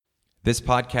This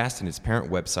podcast and its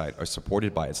parent website are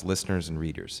supported by its listeners and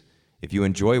readers. If you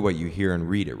enjoy what you hear and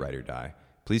read at Write or Die,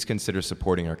 please consider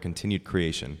supporting our continued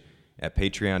creation at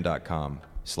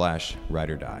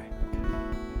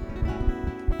patreon.com/writeordie.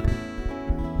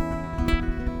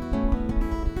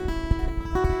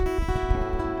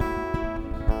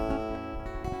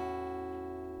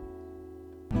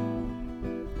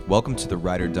 Welcome to the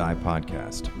Write or Die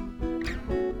podcast,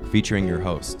 featuring your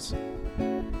hosts,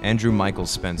 Andrew Michael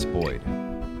Spence Boyd,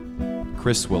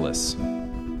 Chris Willis,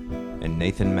 and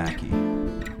Nathan Mackey.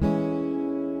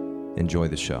 Enjoy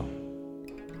the show.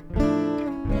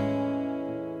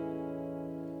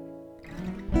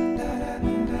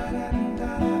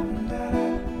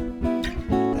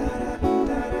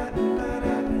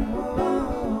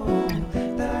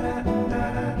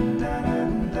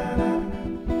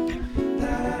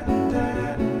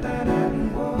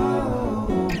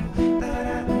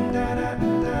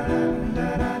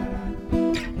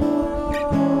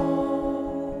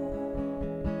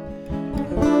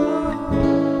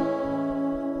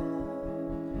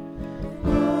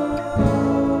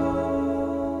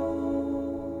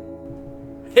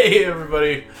 Hey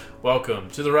everybody, welcome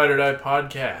to the Write or Die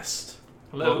podcast.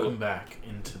 Hello. Welcome back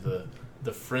into the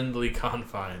friendly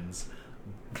confines.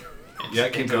 Yeah,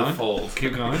 keep going. Fold.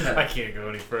 Keep going. I can't go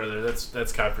any further.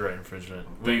 That's copyright infringement.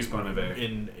 Thanks, Bonnie Bear.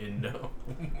 No.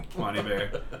 Bonnie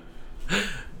Bear.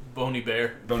 Boney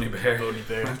Bear. Bonnie Bear. Boney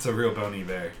Bear. That's a real Bonnie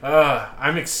Bear.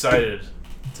 I'm excited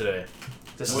today.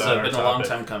 This has been a long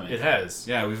time coming. It has.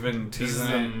 Yeah, we've been This teasing is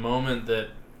the it. moment that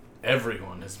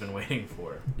everyone has been waiting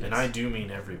for, Yes. and I do mean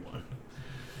everyone.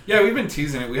 Yeah, we've been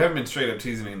teasing it. We haven't been straight up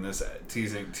teasing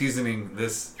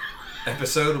this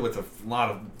episode with a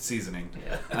lot of seasoning.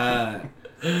 Yeah.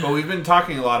 But we've been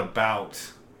talking a lot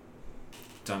about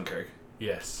Dunkirk.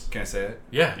 Yes. Can I say it?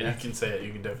 Yeah, Yeah. you can say it.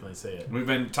 You can definitely say it. We've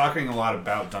been talking a lot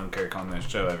about Dunkirk on this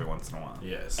show every once in a while.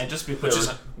 Yes. And just to be clear,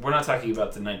 we're not talking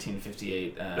about the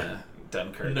 1958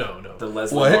 Dunkirk. No. The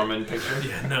Leslie What? Norman picture.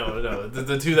 Yeah, no.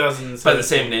 The 2007 By the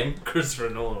same name. Christopher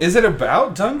Nolan. Is it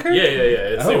about Dunkirk? Yeah.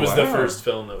 It was the wow. first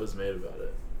film that was made about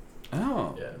it.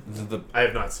 Oh. Yeah. Is it the... I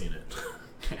have not seen it.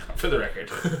 For the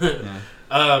record.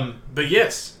 Yeah. But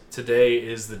yes, today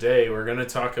is the day we're going to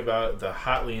talk about the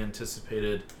hotly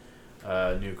anticipated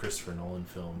new Christopher Nolan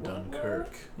film,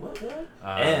 Dunkirk. What?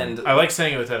 And I like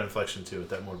saying it with that inflection too, with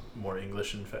that more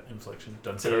English inflection.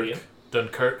 Say it again.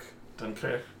 Dunkirk.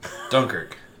 Dunkirk.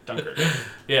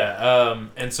 Yeah,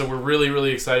 and so we're really,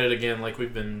 really excited again. Like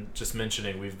we've been just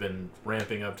mentioning, we've been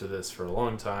ramping up to this for a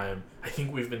long time. I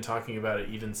think we've been talking about it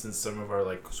even since some of our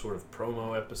like sort of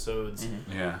promo episodes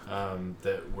Yeah.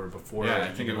 that were before. Yeah,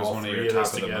 I think it was all one of three your top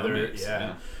us of the together. moments.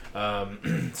 Yeah.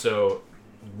 So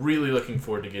really looking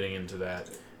forward to getting into that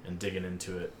and digging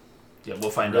into it. Yeah, we'll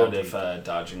find Real out deep. if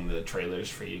dodging the trailers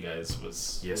for you guys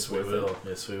was. Yes, was we worth will.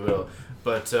 Yes, we will.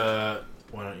 But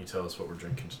why don't you tell us what we're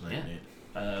drinking tonight, Yeah. Nate?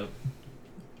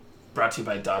 Brought to you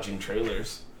by dodging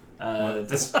trailers.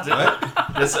 This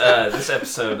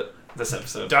episode.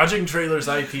 Dodging Trailers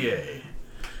IPA.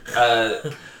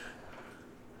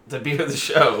 The beer of the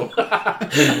show.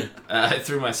 I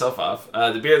threw myself off.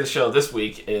 The beer of the show this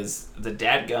week is the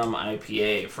Dadgum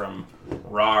IPA from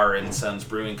Rar and Sons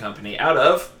Brewing Company out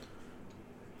of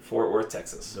Fort Worth,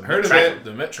 Texas. Heard of it.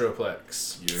 The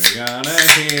Metroplex. You're gonna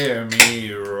hear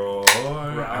me roar.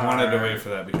 I wanted to wait for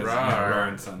that because Rar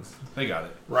and Sons. They got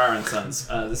it. Rar and Sons.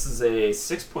 This is a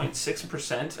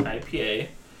 6.6% IPA.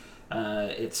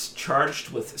 It's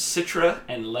charged with Citra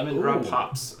and lemon drop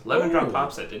hops. Lemon drop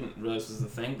hops, I didn't realize was the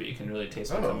thing, but you can really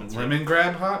taste what comes in. Lemon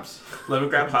grab hops? Lemon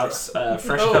grab hops,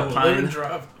 fresh Oh, cut pine, lemon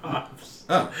drop hops.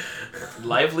 Oh.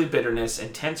 lively bitterness,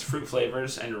 intense fruit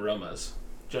flavors, and aromas.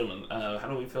 Gentlemen, how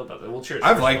do we feel about that? Well, cheers.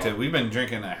 I've first liked of all. it. We've been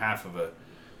drinking a half of it.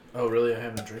 Oh, really? I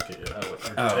haven't drank it yet.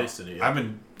 Or tasted it yet. I've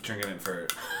been drinking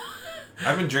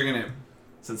it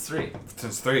Since 3.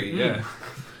 since 3, yeah.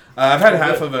 I've had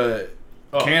half good. of a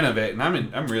Oh. can of it, and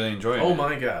I'm really enjoying it. Oh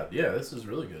my god. Yeah, this is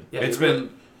really good. Yeah, It's it'll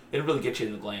really get you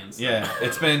in the glands. Yeah,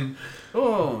 it's been...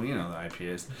 Oh, you know the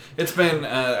IPAs. It's been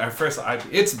our first IPA.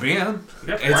 It's been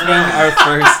our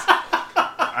first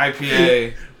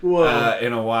IPA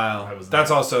in a while.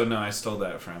 That's also... No, I stole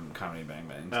that from Comedy Bang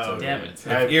Bang. Oh, damn okay. it.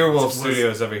 If Earwolf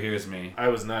Studios ever hears me. I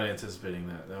was not anticipating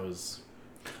that. That was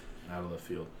out of left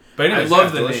field. But anyways, I love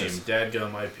yeah, the delicious. name,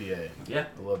 Dadgum IPA. Yeah.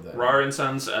 I love that. Rar and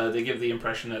Sons, they give the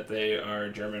impression that they are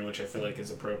German, which I feel like is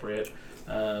appropriate.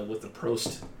 With the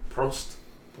Prost,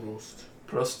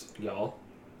 y'all.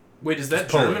 Wait, is that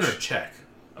It's German Polish. or Czech?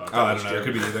 I don't know. It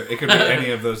could be either. It could be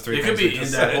any of those three. It could be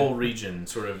in that whole region,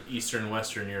 sort of Eastern,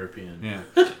 Western European. Yeah.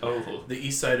 The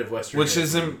east side of Western. Which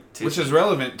is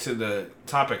relevant to the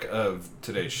topic of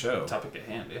today's show. Topic at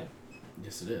hand, yeah.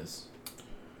 Yes, it is.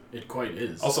 It quite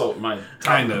is. Also, my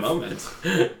top of the moment,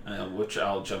 which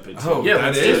I'll jump into. Oh, yeah,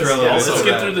 that is relevant. Yeah, let's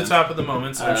get through the top of the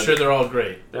moments. I'm sure they're all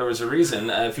great. There was a reason.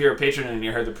 If you're a patron and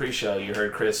you heard the pre-show, you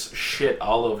heard Chris shit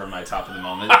all over my top of the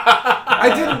moment.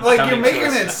 I didn't you're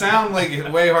making it sound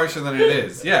like way harsher than it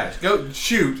is. Yeah, go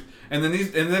shoot. And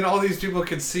then all these people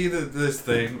can see this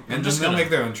thing, and just they'll make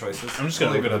their own choices. I'm just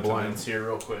gonna leave it up blinds here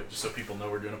real quick, just so people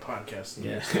know we're doing a podcast. And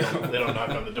they don't knock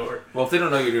on the door. Well, if they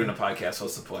don't know you're doing a podcast,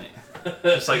 what's the point?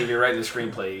 Just like if you're writing a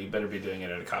screenplay, you better be doing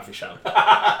it at a coffee shop.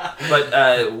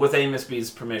 But with Amos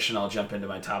B's permission, I'll jump into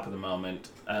my top of the moment.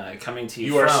 Coming to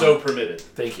you. You are so permitted.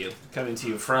 Thank you. Coming to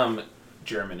you from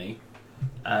Germany.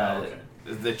 Okay.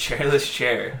 The chairless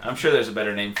chair. I'm sure there's a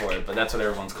better name for it, but that's what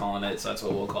everyone's calling it, so that's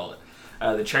what we'll call it.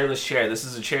 The chairless chair. This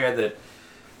is a chair that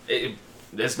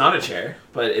it's not a chair,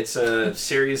 but it's a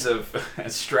series of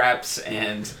straps,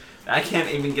 and I can't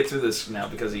even get through this now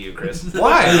because of you, Chris.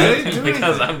 Why? I didn't do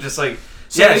because anything. I'm just like,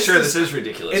 So yeah, sure, this is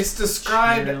ridiculous. It's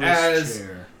described as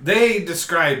they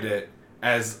described it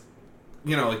as,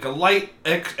 like a light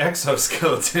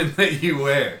exoskeleton that you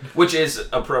wear, which is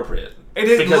appropriate.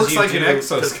 It looks like an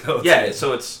exoskeleton. Yeah,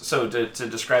 so to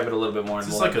describe it a little bit more. Is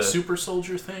this like a super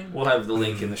soldier thing? We'll have the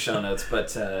link in the show notes, but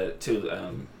the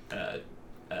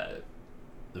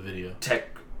video.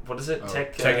 Tech. What is it?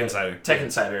 Tech Insider. Tech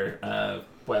Insider.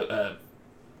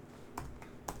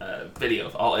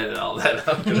 Video. I'll edit all that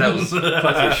out because that was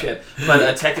fucking shit. But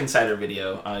a Tech Insider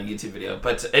video, YouTube video.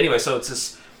 But anyway, so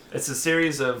it's a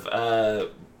series of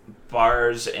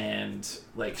bars and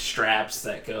like straps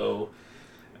that go.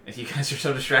 You guys are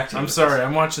so distracted. I'm sorry,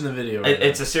 I'm watching the video.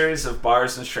 It's a series of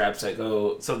bars and straps that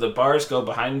go. So the bars go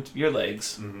behind your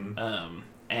legs,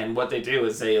 and what they do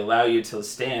is they allow you to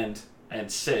stand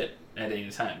and sit at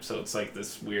any time. So it's like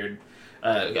this weird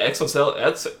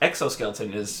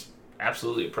exoskeleton is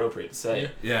absolutely appropriate to say.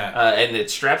 Yeah. And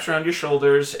it straps around your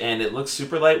shoulders, and it looks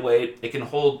super lightweight. It can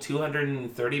hold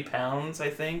 230 pounds, I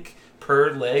think,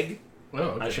 per leg. Oh,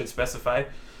 okay. I should specify.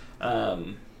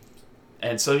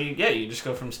 And so you just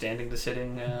go from standing to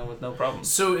sitting with no problem.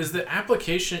 So is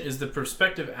the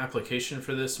prospective application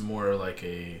for this more like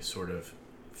a sort of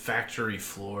factory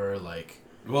floor, like?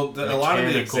 Well, a lot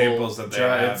of the examples that they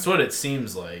have, that's what it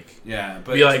seems like. Yeah,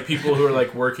 but be like people who are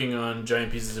like working on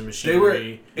giant pieces of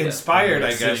machinery. They were inspired,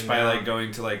 I guess, by down. like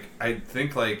going to I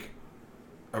think like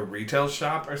a retail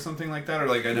shop or something like that, or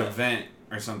like an event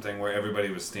or something where everybody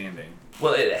was standing.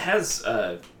 Well, it has.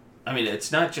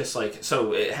 It's not just like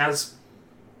so. It has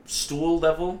stool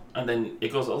level, and then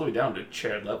it goes all the way down to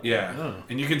chair level. Yeah,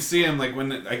 and you can see them like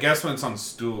when it's on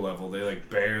stool level, they like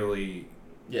barely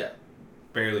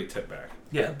tip back.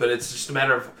 Yeah, but it's just a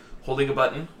matter of holding a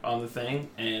button on the thing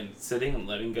and sitting and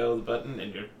letting go of the button,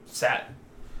 and you're sat.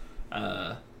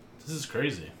 This is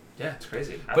crazy. Yeah, it's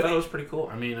crazy. I thought it was pretty cool.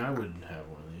 I mean, I wouldn't have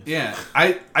one of these. Yeah,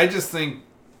 I just think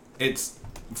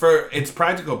for its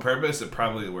practical purpose, it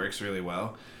probably works really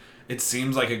well. It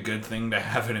seems like a good thing to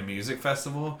have at a music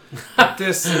festival. But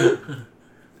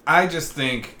I just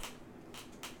think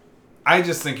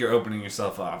you're opening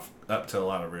yourself up to a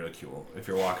lot of ridicule if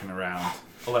you're walking around.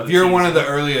 If you're one of the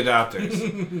early adopters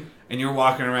and you're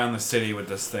walking around the city with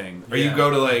this thing, or you go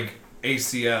to like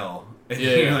ACL and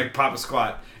you like pop a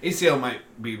squat. ACL might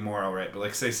be more alright, but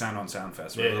like say Sound on Sound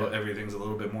Fest, where everything's a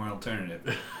little bit more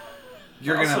alternative.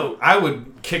 I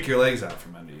would kick your legs out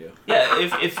from under you. Yeah,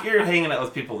 if you're hanging out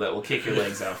with people that will kick your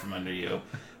legs out from under you,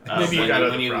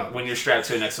 when you're strapped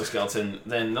to an exoskeleton,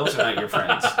 then those are not your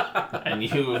friends, and you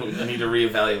need to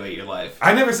reevaluate your life.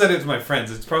 I never said it to my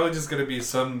friends. It's probably just going to be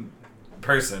some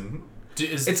person.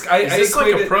 Is this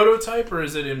like a prototype, or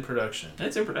is it in production?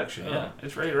 It's in production. Yeah,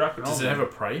 it's ready to rock and roll. Does it have a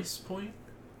price point?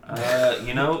 I'm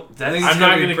not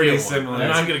going to give similar. one. I'm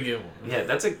not going to give one. Yeah,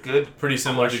 that's a good pretty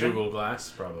similar to Google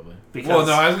Glass, probably. Well,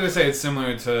 no, I was going to say it's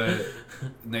similar to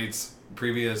Nate's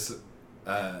previous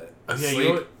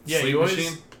sleep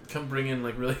machine. Come bring in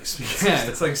like really expensive. Yeah,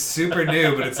 it's like super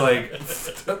new, but it's like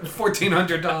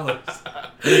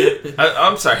 $1,400.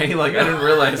 I'm sorry, I didn't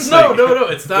realize. No,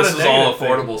 it's not. This is all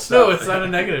affordable stuff. No, it's not a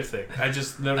negative thing. I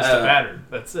just noticed a pattern.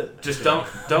 That's it. Just don't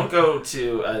go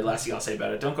to. Last thing I'll say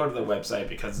about it: don't go to the website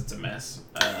because it's a mess.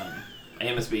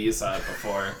 Amos B, you saw it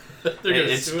before.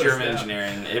 It's German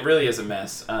engineering. It really is a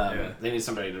mess. They need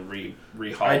somebody to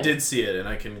rehaul. I did see it, and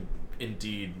I can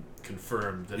indeed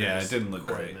confirm that. Yeah, it didn't look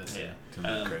great. Yeah.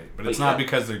 Didn't look great, but it's not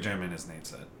because they're German, as Nate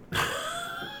said.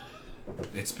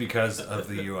 It's because of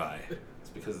the UI. It's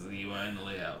because of the UI and the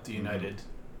layout. The United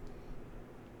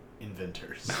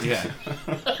inventors. Yeah.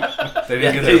 They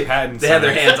didn't get their patents. They had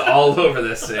their hands all over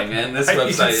this thing, and this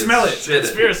website is smell it. shit.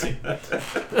 Conspiracy.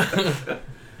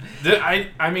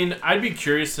 I mean, I'd be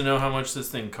curious to know how much this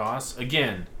thing costs.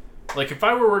 Again, like if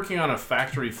I were working on a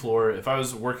factory floor, if I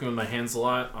was working with my hands a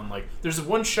lot on like, there's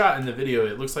one shot in the video.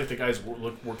 It looks like the guy's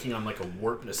working on like a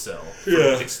warp nacelle from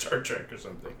like Star Trek or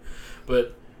something.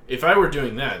 But if I were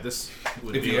doing that, this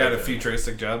would if be you like had a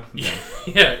futuristic job. Yeah.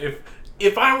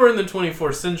 If I were in the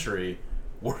 24th century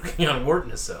working on warp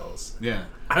nacelles,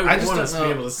 I would want to be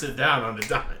able to sit down on a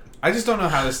dime. I just don't know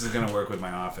how this is going to work with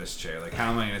my office chair. Like,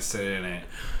 how am I going to sit in it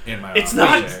in my office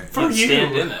chair? It's not for you.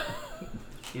 Stand in it.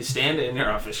 You stand in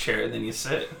your office chair and then you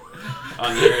sit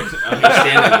on your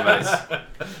standing device.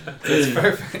 It's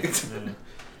perfect.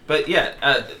 But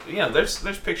yeah,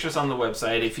 there's pictures on the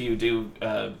website. If you do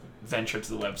venture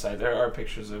to the website, there are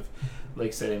pictures of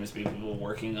Lakeside Amos people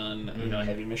working on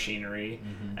heavy machinery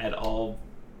at all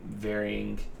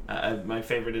varying. My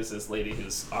favorite is this lady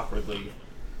who's awkwardly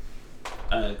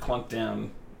clunked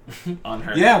down on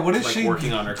her. Yeah, what is she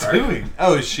working on her car? doing?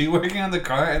 Oh, is she working on the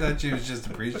car? I thought she was just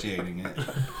appreciating it.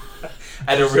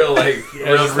 At a real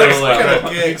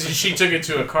she took it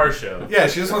to a car show. Yeah,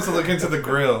 she just wants to look into the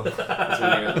grill. That's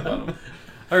when you're at the bottom.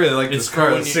 I really like this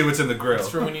car. Let's see what's in the grill. It's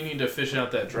for when you need to fish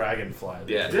out that dragonfly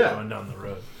that's going down the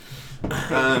road.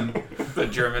 The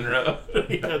German road.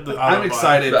 I'm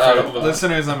excited.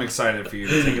 Listeners, I'm excited for you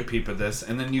to take a peep at this,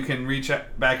 and then you can reach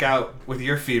back out with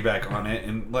your feedback on it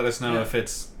and let us know if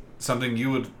it's something you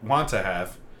would want to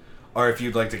have, or if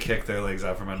you'd like to kick their legs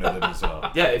out from under them as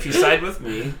well. Yeah, if you side with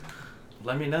me,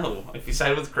 let me know. If you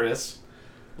side with Chris,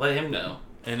 let him know.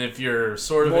 And if you're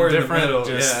sort of more indifferent, in the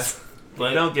middle, just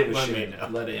don't give a let shit. Me know.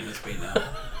 Let Amos be know.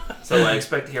 So I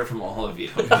expect to hear from all of you.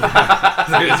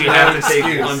 Because you have to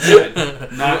take one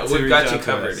side. We've got you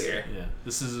covered here. Yeah,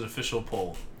 this is an official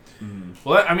poll. Mm.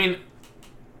 Well, I mean,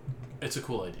 it's a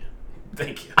cool idea.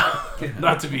 Thank you.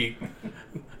 Not to be.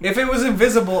 If it was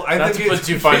invisible, I think it's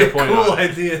a cool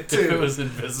idea too. If it was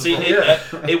invisible, See,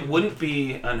 it wouldn't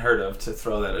be unheard of to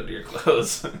throw that under your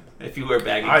clothes if you wear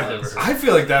baggy clothes. I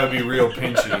feel like that would be real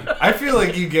pinchy. I feel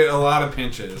like you get a lot of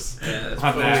pinches. Yeah,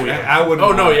 on that. Yeah. I wouldn't.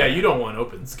 Oh no, yeah, you don't want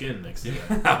open skin next to you.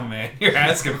 Oh man, you're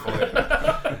asking for it.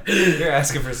 You're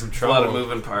asking for some trouble. A lot of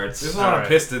moving parts. There's a lot of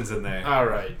pistons in there. All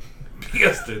right,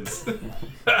 pistons.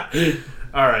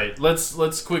 All right,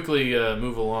 let's quickly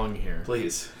move along here.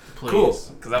 Please. Cool.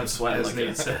 Because I'm sweating like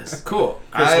it says. Cool.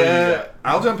 Chris, what do you got?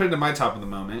 I'll jump into my top of the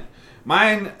moment.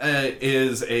 Mine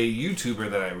is a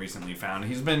YouTuber that I recently found.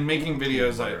 He's been making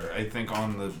videos, I think,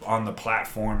 on the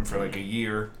platform for like a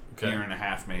year and a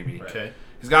half maybe. Okay.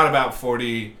 He's got about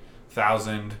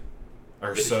 40,000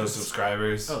 or so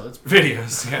subscribers. Oh, that's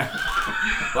videos. Yeah.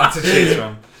 Lots of choose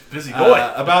from. Busy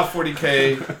boy. About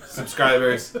 40K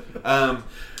subscribers.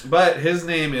 But his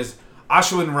name is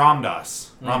Ashwin Ramdas.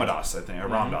 Ramadas, I think. Or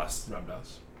Ramdas.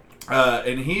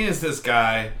 And he is this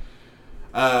guy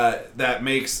that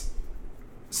makes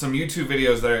some YouTube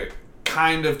videos that are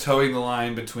kind of towing the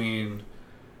line between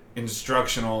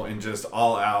instructional and just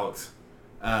all-out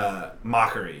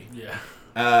mockery.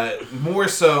 Yeah. More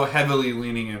so heavily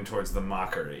leaning him towards the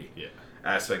mockery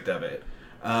aspect of it.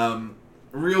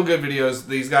 Real good videos.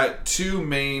 He's got two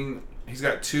main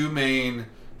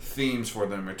themes for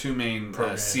them, or two main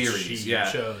series,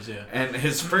 shows, And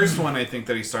his first one, I think,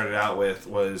 that he started out with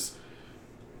was,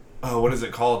 what is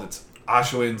it called? It's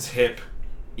Ashwin's Hip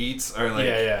Eats, or like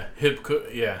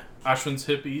Ashwin's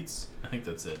Hip Eats. I think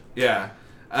that's it. Yeah,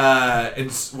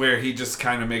 it's where he just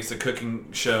kind of makes a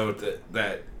cooking show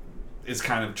that is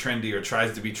kind of trendy or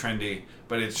tries to be trendy,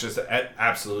 but it's just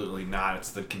absolutely not. It's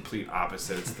the complete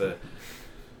opposite. It's the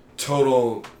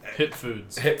total hip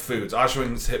foods.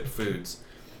 Ashwin's Hip Foods.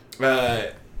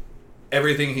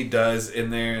 Everything he does in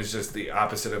there is just the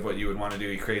opposite of what you would want to do.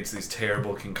 He creates these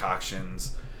terrible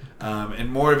concoctions,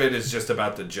 and more of it is just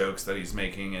about the jokes that he's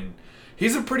making. And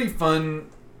he's a pretty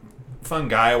fun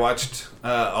guy. I watched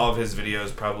all of his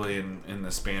videos probably in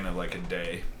the span of like a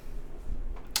day.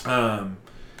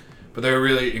 But they're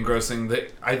really engrossing.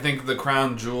 I think the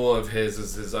crown jewel of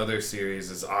his other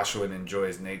series is Ashwin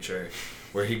Enjoys Nature,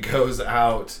 where he goes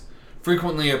out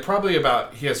frequently.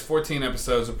 He has 14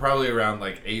 episodes, and probably around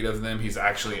like 8 of them he's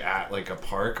actually at like a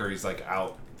park, or he's like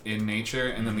out in nature,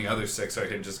 and then the other 6 are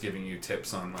him just giving you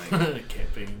tips on like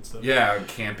camping and stuff. Yeah,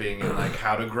 camping and like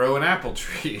how to grow an apple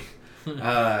tree.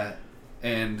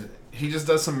 And he just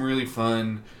does some really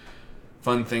fun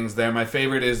things there. My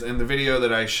favorite is in the video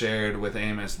that I shared with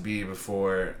Amos B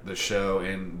before the show,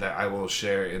 and that I will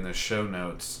share in the show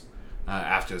notes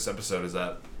after this episode is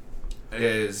up,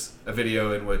 is a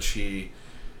video in which he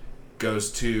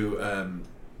goes to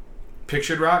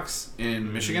Pictured Rocks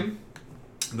in Michigan,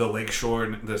 the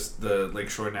Lakeshore, the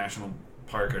Lakeshore National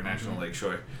Park or National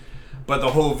Lakeshore. But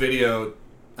the whole video,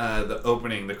 the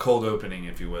opening, the cold opening,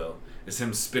 if you will, is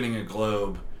him spinning a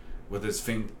globe with his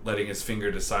letting his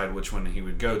finger decide which one he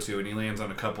would go to, and he lands on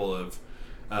a couple of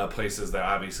places that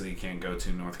obviously he can't go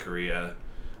to: North Korea,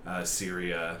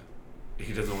 Syria.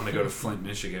 He doesn't want to go to Flint,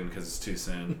 Michigan, because it's too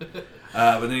soon.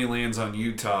 But then he lands on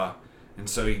Utah, and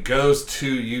so he goes to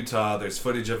Utah. There's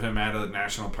footage of him at a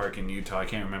national park in Utah. I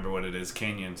can't remember what it is.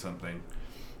 Canyon something.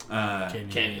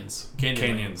 Canyons.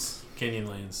 Canyon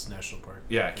Lanes National Park.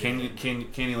 Yeah,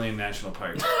 Canyon Lane National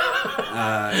Park.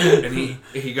 And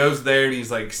he goes there and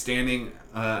he's like standing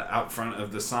out front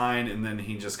of the sign, and then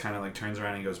he just kind of like turns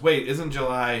around and he goes, "Wait, isn't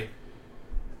July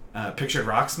Pictured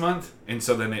Rocks month?" And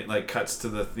so then it like cuts to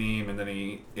the theme, and then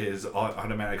he is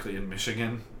automatically in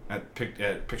Michigan at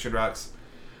Pictured Rocks.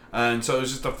 And so it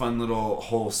was just a fun little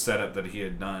whole setup that he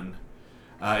had done.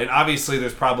 And obviously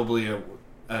there's probably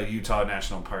a Utah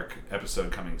National Park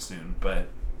episode coming soon, but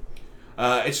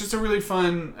it's just a really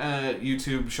fun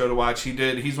YouTube show to watch.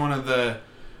 He's one of the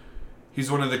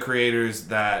creators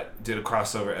that did a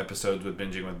crossover episodes with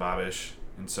Binging with Babish,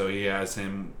 and so he has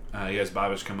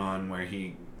Babish come on where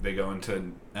they go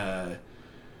into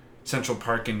Central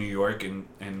Park in New York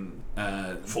and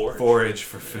forage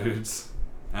for foods.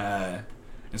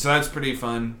 And so that's pretty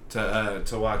fun to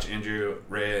watch Andrew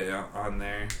Ray on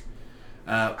there.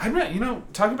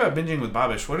 Talking about Binging with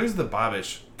Babish, where does the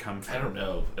Babish come from? I don't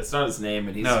know. It's not his name,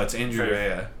 and it's Andrew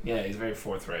Ray. Yeah, he's very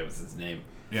forthright with his name.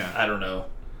 Yeah. I don't know,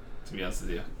 to be honest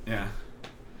with you. Yeah.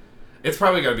 It's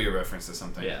probably got to be a reference to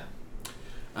something. Yeah.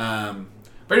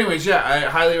 But anyways, yeah, I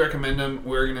highly recommend him.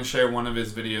 We're going to share one of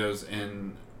his videos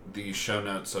in the show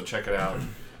notes, so check it out.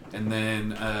 And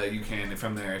then you can,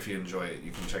 from there, if you enjoy it,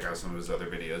 you can check out some of his other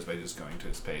videos by just going to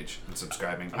his page and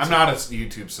subscribing. I'm not a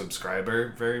YouTube subscriber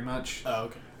very much. Oh,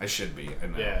 okay. I should be. I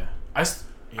know. Yeah.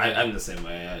 I'm the same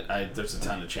way. There's a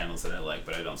ton of channels that I like,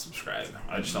 but I don't subscribe.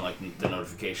 I just don't like the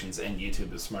notifications, and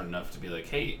YouTube is smart enough to be like,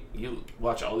 hey, you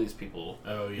watch all these people.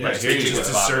 Oh, yeah. Right, just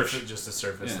to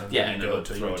surface them. Yeah, and go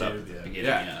to YouTube. It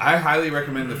up Yeah, I highly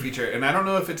recommend the feature, and I don't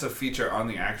know if it's a feature on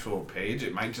the actual page.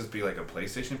 It might just be like a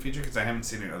PlayStation feature, because I haven't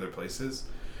seen it in other places.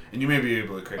 And you may be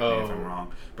able to correct me if I'm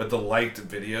wrong. But the liked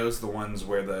videos, the ones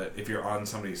where if you're on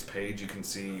somebody's page, you can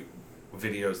see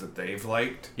videos that they've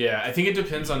liked. Yeah, I think it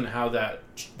depends on how that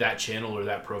channel or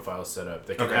that profile is set up.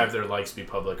 They can have their likes be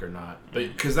public or not.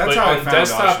 Because that's how I found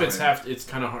desktop. It's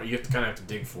kind of hard. You have to kind of have to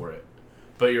dig for it.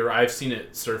 But I've seen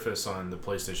it surface on the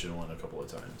PlayStation 1 a couple of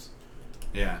times.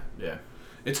 Yeah. Yeah.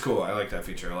 It's cool. I like that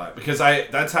feature a lot because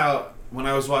that's how when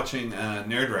I was watching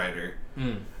Nerd Rider,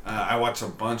 I watched a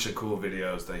bunch of cool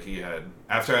videos that he had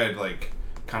after I had like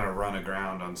kind of run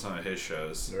aground on some of his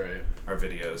shows or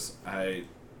videos. I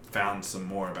found some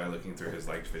more by looking through his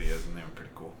liked videos, and they were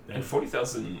pretty cool. And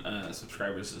 40,000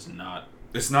 subscribers is not.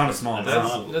 It's not a small number.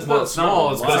 That's not small,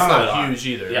 but it's not huge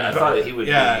either. Yeah, I thought that he would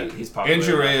be. He's popular.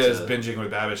 Andrew Reyes Binging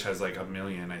with Babish has like 1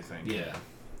 million, I think. Yeah.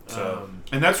 So,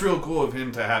 and that's real cool of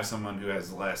him to have someone who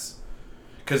has less.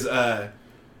 Because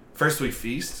First We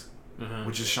Feast,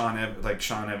 which is Sean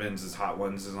Evans' Hot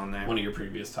Ones is on there. One of your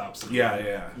previous tops.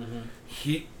 Yeah.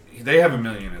 They have 1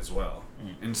 million as well.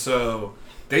 And so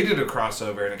they did a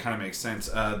crossover, and it kind of makes sense.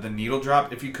 The Needle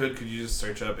Drop, if you could you just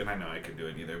search up, and I know I could do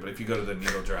it either, but if you go to the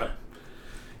Needle Drop,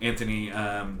 Anthony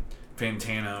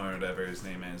Fantano or whatever his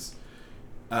name is,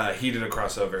 he did a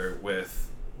crossover with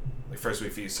like First We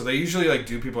Feast. So they usually like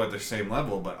do people at their same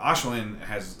level, but Ashlyn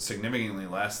has significantly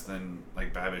less than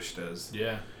like Babish does.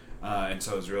 Yeah. And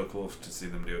so it was real cool to see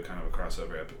them do a kind of a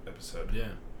crossover episode. Yeah.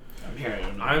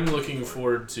 I'm looking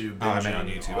forward to binging. I'm on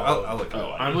YouTube. I'll look.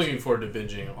 I'm looking forward to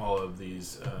binging all of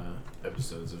these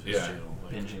episodes of his channel.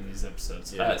 Binging these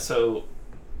episodes. Yeah. So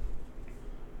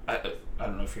I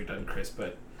don't know if you're done, Chris,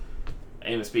 but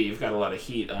Amos B, you've got a lot of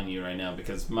heat on you right now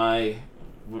because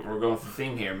we're going for the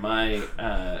theme here.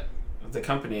 The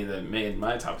company that made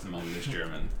my top of the moment is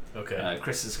German. Okay.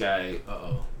 Chris's guy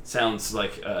sounds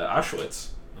like Auschwitz.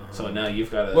 So now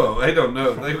you've got Whoa, I don't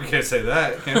know. Like, we can't say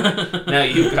that. Now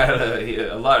you've got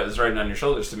a lot is riding on your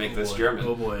shoulders to make this German.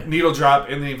 Oh boy. Needle Drop,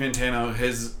 Anthony Fantano,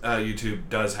 his YouTube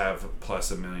does have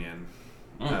plus 1 million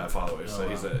followers. So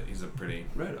he's a pretty...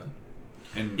 Right on.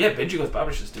 And yeah, Binging with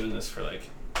Babish is doing this for like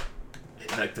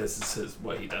this is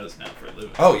what he does now for a living.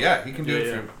 Oh yeah, he can do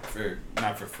it for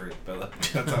not for free, but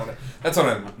that's what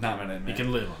I'm not gonna admit. He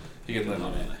can live on it. He can live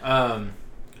on it.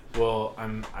 Well,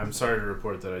 I'm sorry to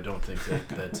report that I don't think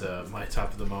that my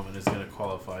top of the moment is going to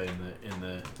qualify in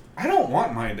the. I don't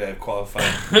want mine to qualify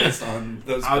based on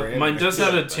those. Mine does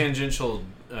have a tangential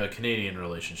Canadian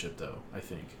relationship, though. I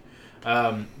think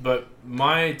But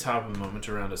my top of the moment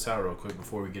to round us out real quick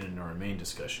before we get into our main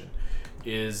discussion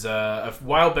is a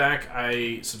while back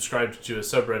I subscribed to a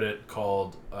subreddit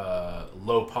called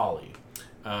Low Poly.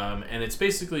 And it's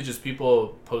basically just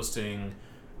people posting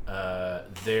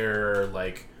their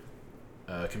like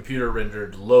computer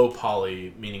rendered low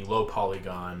poly, meaning low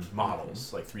polygon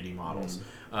models, like 3D models.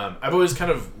 I've always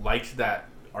kind of liked that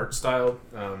art style.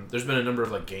 There's been a number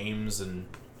of like games and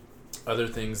other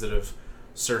things that have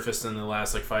surfaced in the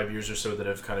last like 5 years or so that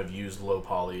have kind of used low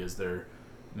poly as their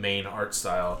main art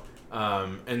style.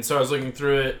 And so I was looking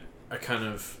through it. I kind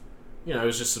of, I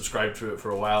was just subscribed to it for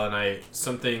a while, and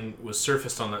something was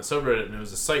surfaced on that subreddit, and it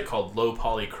was a site called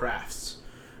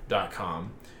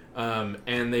lowpolycrafts.com.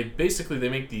 And they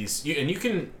make these, and you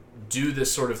can do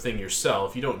this sort of thing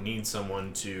yourself. You don't need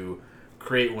someone to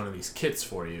create one of these kits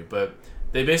for you, but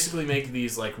they basically make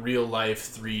these like real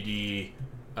life 3D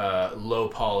low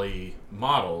poly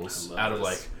models out of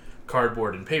like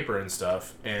cardboard and paper and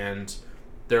stuff, and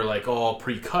they're like all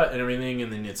pre-cut and everything,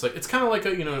 and then it's kind of like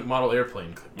a model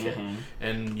airplane kit,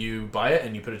 and you buy it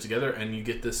and you put it together and you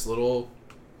get this little,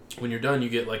 when you're done you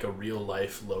get like a real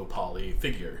life low poly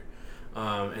figure,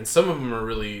 and some of them are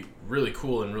really really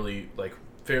cool and really like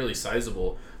fairly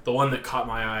sizable. The one that caught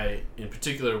my eye in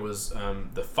particular was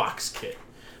the Fox kit,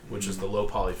 which is the low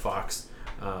poly Fox,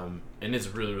 and it's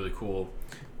really really cool,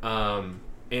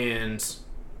 and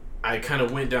I kind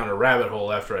of went down a rabbit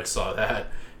hole after I saw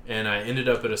that. And I ended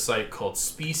up at a site called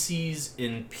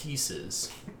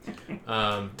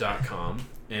speciesinpieces.com.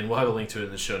 And we'll have a link to it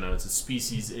in the show notes. It's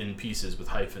speciesinpieces with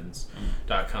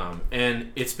hyphens.com.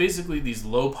 And it's basically these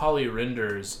low poly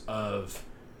renders of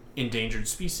endangered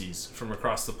species from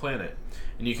across the planet.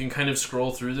 And you can kind of scroll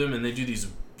through them, and they do these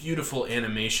beautiful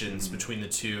animations between the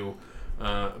two,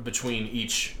 between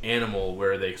each animal,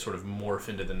 where they sort of morph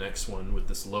into the next one with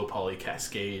this low poly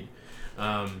cascade.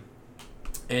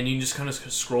 And you can just kind of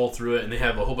scroll through it, and they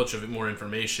have a whole bunch of more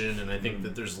information, and I think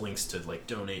that there's links to like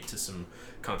donate to some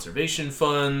conservation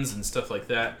funds and stuff like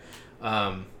that.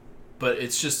 But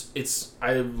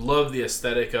I love the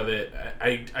aesthetic of it.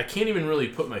 I can't even really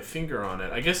put my finger on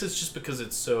it. I guess it's just because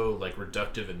it's so like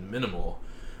reductive and minimal,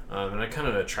 and I kind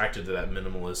of attracted to that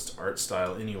minimalist art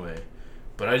style anyway.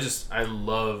 But I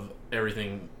love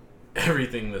everything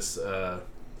this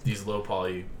these low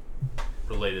poly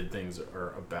related things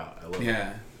are about. I love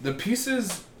it. The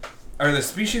pieces are the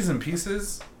species in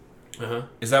pieces.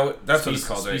 Is that what what it's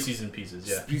called? Species in pieces.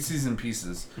 Yeah. Species in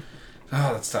pieces.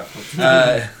 Oh, that's tough.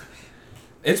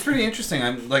 It's pretty interesting.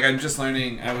 I'm just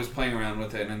learning. I was playing around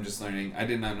with it, and I'm just learning. I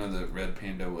did not know that red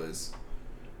panda was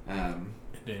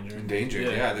endangered.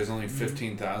 Yeah, there's only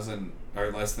 15,000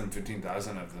 or less than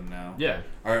 15,000 of them now. Yeah.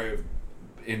 Or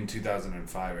in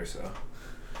 2005 or so.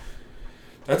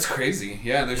 That's crazy.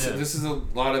 Yeah, this is a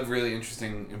lot of really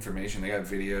interesting information. They got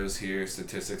videos here,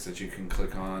 statistics that you can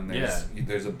click on.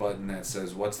 There's a button that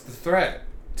says, what's the threat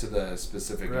to the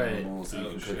specific animals that you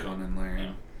can click on and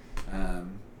learn. Yeah.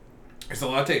 There's a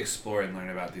lot to explore and learn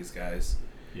about these guys.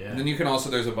 Yeah. And then you can also,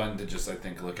 there's a button to just, I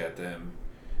think, look at them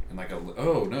and you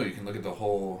can look at the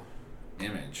whole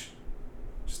image.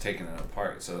 Just taking it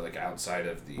apart. So like outside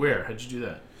of the... Where? How'd you do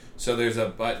that? So there's a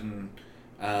button...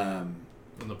 on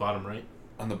the bottom right?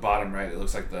 On the bottom right, it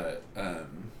looks like the...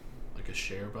 like a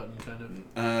share button, kind of?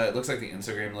 It looks like the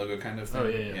Instagram logo kind of thing. Oh,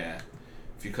 yeah.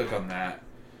 If you click on that,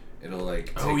 it'll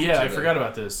like... I forgot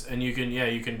about this. And you can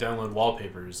download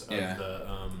wallpapers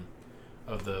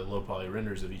of the low poly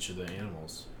renders of each of the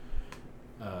animals.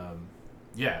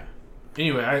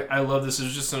 Anyway, I love this. It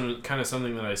was just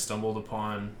something that I stumbled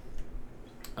upon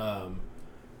in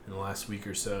the last week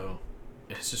or so.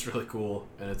 It's just really cool,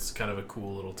 and it's kind of a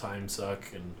cool little time suck,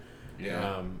 and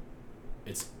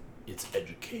it's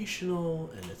educational,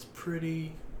 and it's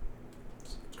pretty.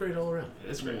 It's great all around.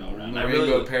 It's great all around.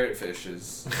 Rainbow parrotfish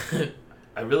is.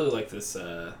 I really like this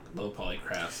low poly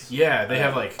crafts. Yeah, they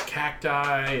have like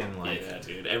cacti and like. Yeah,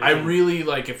 dude. Everything. I really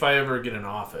like if I ever get an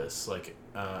office, like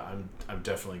I'm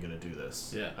definitely gonna do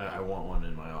this. Yeah, I want one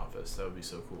in my office. That would be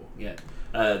so cool. Yeah,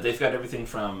 they've got everything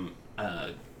from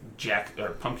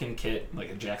pumpkin kit, like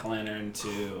a jack-o'-lantern,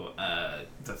 to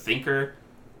the Thinker,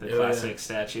 the classic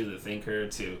statue, the Thinker,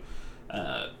 to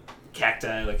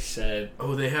cacti, like you said.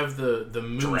 Oh, they have the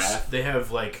moose. Giraffe. They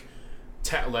have like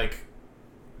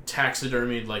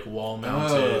taxidermied, like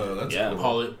wall-mounted,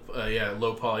 cool.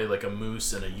 low poly, like a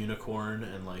moose and a unicorn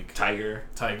and like tiger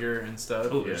and stuff.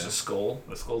 Oh, there's a skull.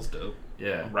 The skull's dope.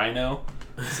 Yeah. Rhino.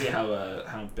 See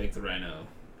how big the rhino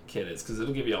kit is, because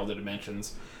it'll give you all the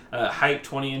dimensions. Height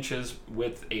 20 inches,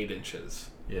 width 8 inches.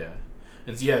 Yeah.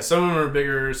 And some of them are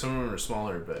bigger, some of them are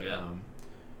smaller, but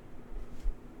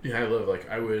Yeah, I love, like,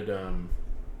 I would,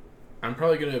 I'm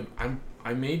probably gonna,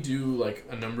 I may do, like,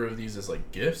 a number of these as,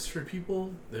 like, gifts for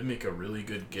people. They make a really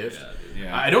good gift.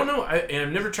 Yeah. I don't know, and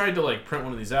I've never tried to, like, print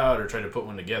one of these out or try to put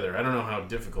one together. I don't know how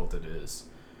difficult it is.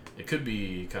 It could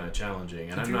be kind of challenging,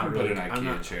 and if I'm you not put really... an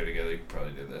IKEA chair together, you could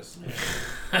probably do this.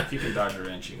 Yeah. If you can dodge a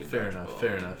wrench, you can Fair dodge enough, a ball.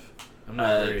 fair enough. I'm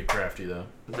not very crafty, though.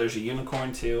 There's a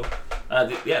unicorn, too.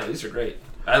 Yeah, these are great.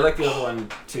 I like the other one,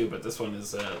 too, but this one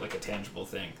is like a tangible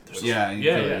thing. Which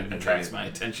attracts my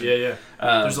attention. Yeah.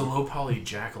 There's a low-poly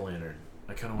jack-o'-lantern.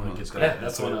 I kind of want to get that. Yeah,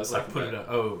 that's the one I was like, talking put about. It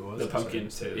up. Oh, it was? The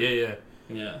pumpkins, too.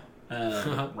 Yeah.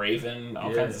 Raven,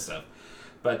 all kinds of stuff.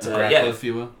 But if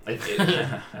you will.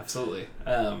 Yeah, absolutely.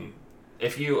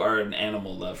 If you are an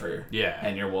animal lover, yeah,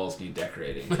 and your walls need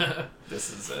decorating, this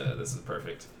is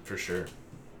perfect for sure.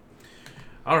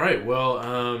 All right, well,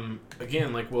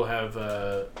 again, like we'll have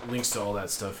links to all that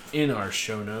stuff in our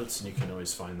show notes, and you can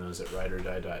always find those at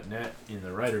rideordie.net in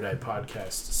the Ride or Die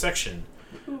podcast section.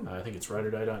 I think it's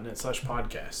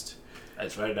rideordie.net/podcast.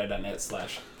 It's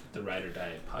rideordie.net/the Ride or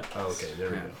Die podcast. Oh, okay, there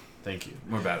we go. Thank you.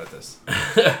 We're bad at this.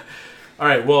 All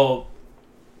right, well,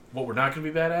 what we're not going to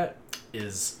be bad at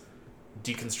is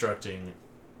deconstructing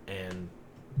and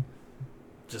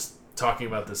just talking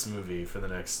about this movie for the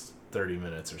next 30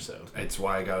 minutes or so. It's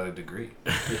why I got a degree.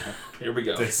 Here we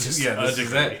go. This is it.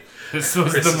 This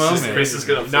was the moment. Chris is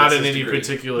gonna not in any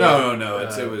particular. No.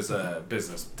 It was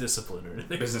business discipline or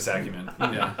anything. Business acumen.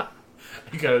 Yeah.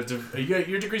 You got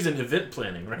your degree's in event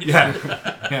planning, right?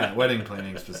 Yeah. Wedding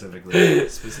planning specifically. I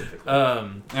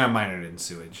minored in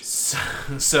sewage.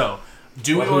 So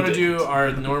do we want to do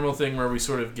our normal thing where we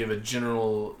sort of give a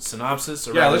general synopsis?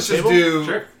 Let's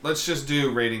just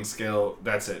do rating scale.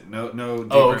 That's it. No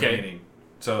deeper meaning.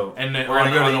 So and then we're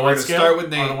gonna start with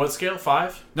Nate. On what scale?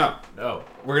 5? No. Oh.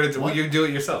 We're gonna. Well, you do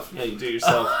it yourself. Yeah, you do it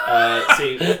yourself.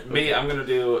 See, me, I'm gonna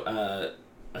do a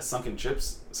sunken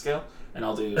chips scale, and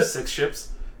I'll do 6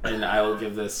 chips, and I will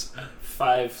give this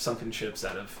 5 sunken chips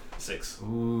out of 6.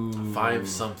 Ooh. 5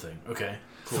 something. Okay.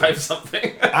 Cool. 5 something.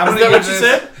 Is that what you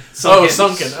said?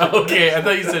 Sunken. Oh, okay. I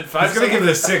thought you said 5 I was going to give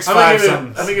this 6, 5 something.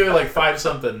 I'm going to give it like 5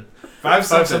 something. 5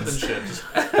 something chips.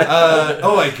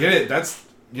 I get it. That's,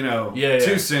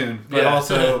 too soon. But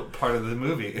also part of the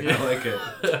movie. Yeah. I like it.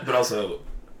 But also,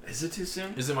 is it too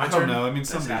soon? Is it my turn? I don't know. I mean,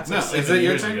 something. No, is it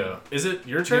your turn? Is it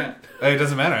your turn? Yeah. It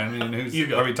doesn't matter. I mean, you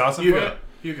go. Are we tossing you for go. it?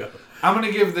 You go. I'm going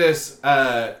to give this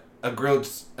a grilled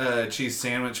cheese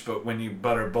sandwich, but when you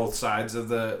butter both sides of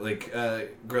the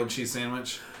grilled cheese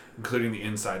sandwich, including the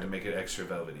inside to make it extra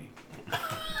velvety.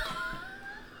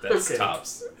 That's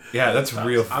tops. Yeah, that's tops.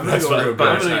 real. That's real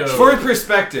good. For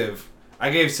perspective, I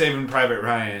gave Saving Private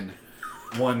Ryan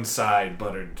one side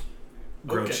buttered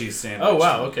grilled cheese sandwich. Oh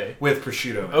wow, okay. With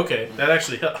prosciutto. Okay, that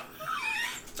actually helped.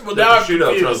 Well, now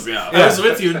prosciutto throws me out. I was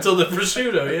with you until the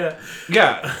prosciutto. Yeah.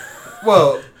 Yeah.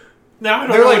 Well. Now I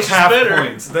don't they're know like which half is better.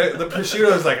 points. The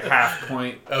prosciutto is like half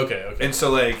point. Okay. And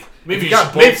so maybe if you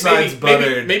got both sides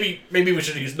buttered. Maybe we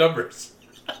should use numbers.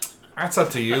 That's up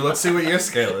to you. Let's see what your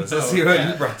scale is. Let's see what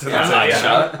you brought to the table.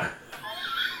 Yeah.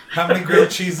 How many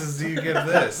grilled cheeses do you give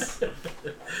this?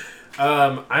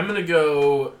 I'm gonna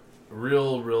go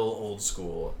real old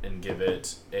school and give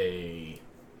it a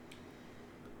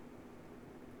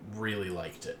really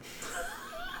liked it.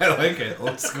 I like it.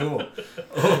 Old school.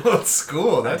 Old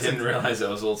school. I didn't realize that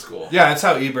was old school. Yeah, that's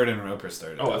how Ebert and Roper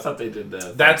started. Oh, I thought they did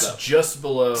that. That's just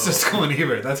below. Siskel and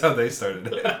Ebert. That's how they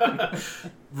started it.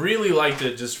 Really liked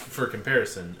it just for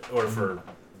comparison, or for,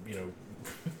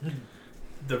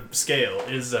 the scale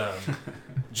is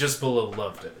just below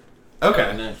loved it. Okay.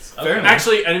 Oh, nice. Fair enough.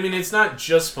 Actually, I mean, it's not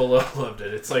just below loved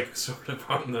it. It's like sort of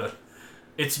on the...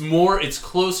 It's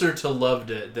closer to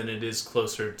loved it than it is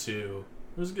closer to...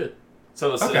 It was good.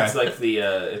 So it's like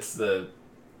it's the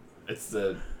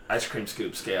ice cream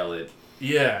scoop scale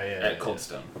at Cold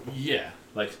Stone. Yeah.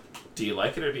 Like, do you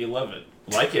like it or do you love it?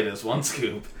 Like it is 1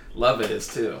 scoop. Love it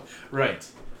is 2. Right.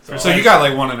 So you got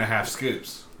like 1.5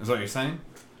 scoops. Is what you're saying?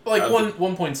 Like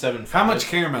 1.75. How much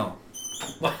caramel?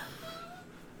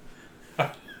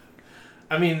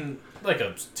 I mean, like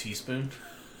a teaspoon.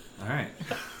 All right.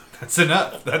 That's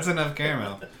enough. That's enough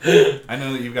caramel. I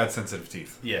know that you've got sensitive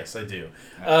teeth. Yes, I do.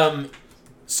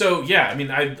 So yeah, I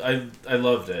mean, I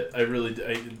loved it. I really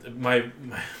my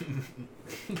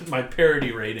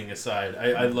parody rating aside,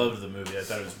 I loved the movie. I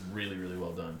thought it was really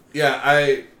well done. Yeah,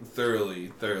 I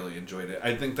thoroughly enjoyed it.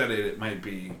 I think that it might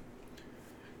be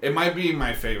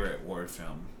my favorite war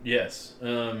film. Yes.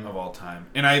 Of all time.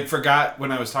 And I forgot,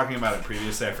 when I was talking about it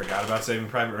previously, I forgot about Saving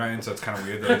Private Ryan, so it's kind of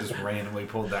weird that I just randomly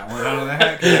pulled that one out of the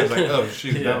hat. I was like, oh,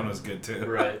 shoot, that one was good too.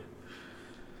 Right.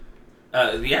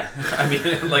 Yeah. I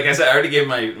mean, like I said, I already gave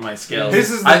my scale.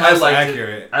 His is the most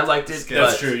accurate. I liked it.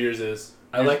 That's true. Yours is.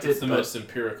 I liked it. It's the most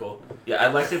empirical. Yeah, I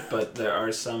liked it, but there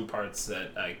are some parts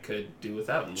that I could do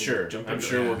without. And sure. I'm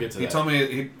sure we'll get to that. He told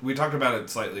me we talked about it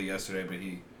slightly yesterday, but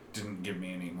he didn't give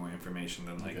me any more information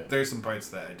than there's some parts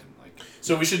that I didn't like.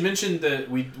 So we should mention that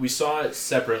we saw it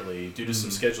separately due to some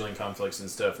scheduling conflicts and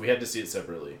stuff. We had to see it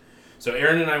separately. So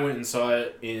Aaron and I went and saw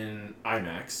it in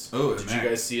IMAX. Oh, did you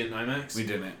guys see it in IMAX? We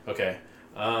didn't. Okay.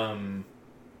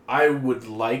 I would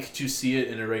like to see it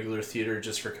in a regular theater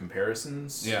just for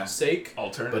comparison's sake.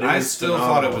 Alternative. But I still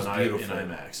thought it was in beautiful. In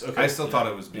IMAX. Okay. I still thought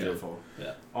it was beautiful.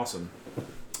 Yeah. Awesome.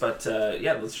 But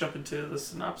let's jump into the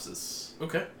synopsis.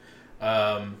 Okay.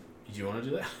 You want to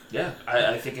do that? Yeah,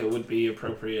 I think it would be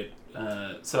appropriate.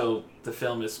 So the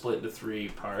film is split into 3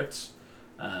 parts.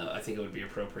 I think it would be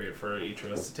appropriate for each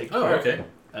of us to take part. Okay.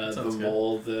 The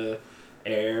mole, the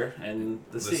air, and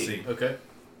the sea. Okay.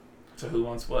 So who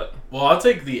wants what? Well, I'll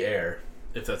take the air,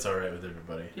 if that's all right with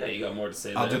everybody. Yeah, you got more to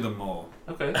say. I'll do the mole.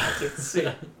 Okay, I'll take the sea.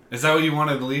 Is that what you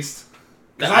wanted the least?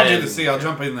 Because I'll do the sea. I'll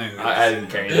jump in there. I didn't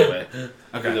care either way.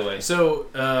 Okay. Either way. So,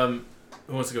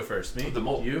 who wants to go first? Me? The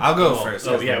mole. You? I'll go first.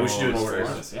 Oh, yeah, we should do it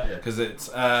first. Yeah. Because it's...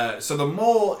 so the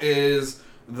mole is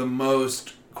the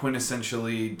most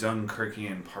quintessentially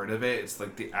Dunkirkian part of it. It's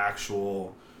like the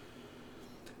actual...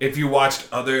 If you watched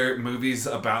other movies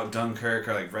about Dunkirk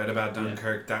or read about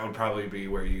Dunkirk, that would probably be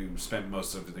where you spent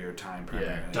most of your time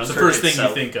primarily. Yeah. It's the first thing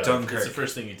you think of. Dunkirk. It's the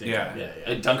first thing you think of. Yeah.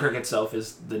 And Dunkirk itself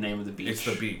is the name of the beach. It's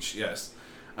the beach, yes.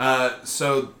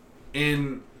 So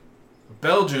in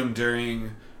Belgium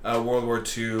during World War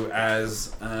II,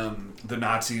 as the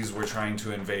Nazis were trying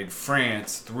to invade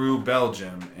France through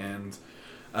Belgium, and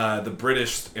the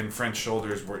British and French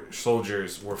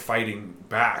soldiers were fighting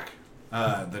back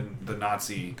the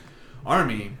Nazi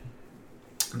army,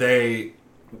 they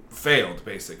failed,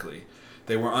 basically.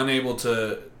 They were unable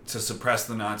to suppress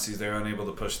the Nazis. They were unable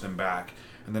to push them back.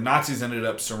 And the Nazis ended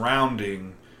up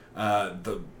surrounding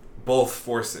both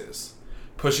forces,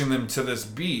 pushing them to this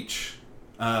beach,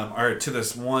 or to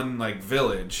this one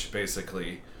village,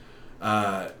 basically,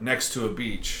 next to a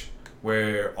beach,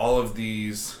 where all of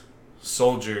these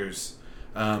soldiers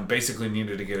basically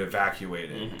needed to get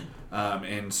evacuated. Mm-hmm.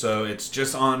 And so it's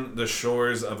just on the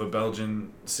shores of a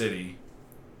Belgian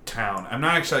town. I'm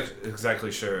not actually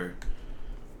exactly sure.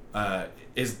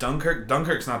 Is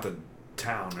Dunkirk's not the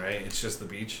town, right? It's just the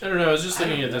beach. I don't know. I was just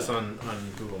looking at this on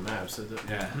Google Maps.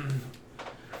 Yeah.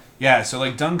 Yeah.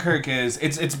 So Dunkirk is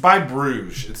it's by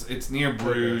Bruges. It's near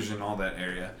Bruges and all that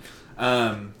area.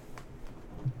 But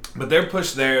they're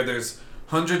pushed there. There's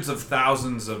hundreds of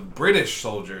thousands of British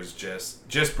soldiers,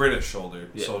 just British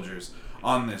soldiers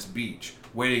on this beach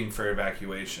waiting for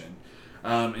evacuation.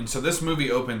 And so this movie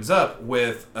opens up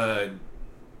with a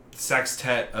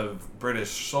sextet of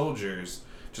British soldiers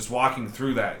just walking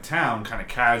through that town kind of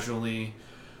casually.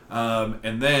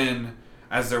 And then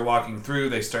as they're walking through,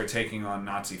 they start taking on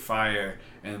Nazi fire,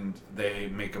 and they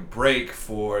make a break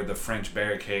for the French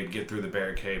barricade, get through the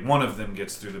barricade. One of them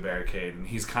gets through the barricade, and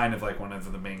he's kind of one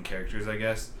of the main characters, I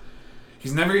guess. I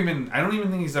don't even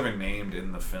think he's ever named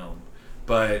in the film,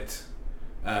 but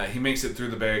he makes it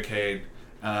through the barricade,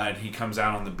 and he comes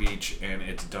out on the beach, and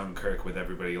it's Dunkirk with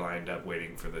everybody lined up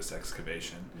waiting for this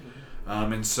excavation.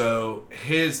 And so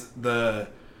the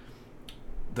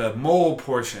mole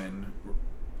portion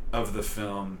of the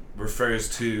film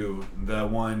refers to the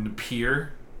one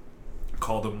pier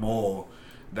called a mole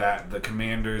that the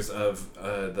commanders of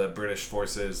the British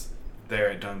forces there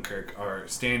at Dunkirk are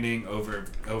standing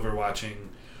overwatching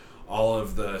all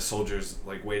of the soldiers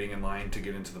waiting in line to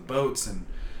get into the boats and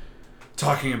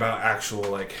talking about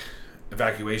actual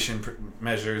evacuation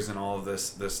measures and all of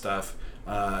this stuff.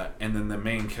 And then the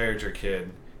main character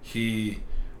kid, he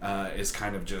is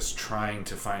kind of just trying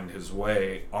to find his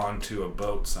way onto a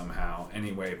boat somehow,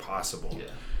 any way possible.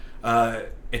 Yeah.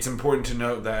 It's important to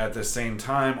note that at the same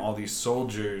time, all these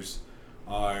soldiers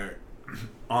are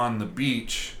on the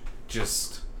beach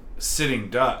just sitting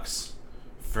ducks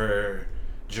for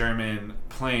German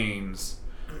planes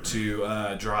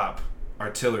to drop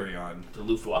artillery on. The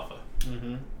Luftwaffe.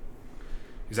 Mm-hmm.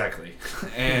 Exactly.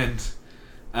 And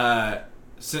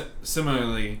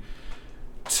similarly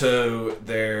to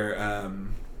their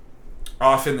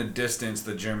off in the distance,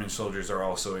 the German soldiers are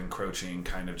also encroaching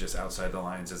kind of just outside the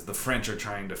lines as the French are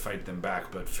trying to fight them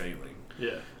back but failing.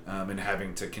 Yeah. And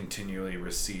having to continually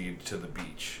recede to the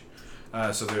beach.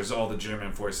 So there's all the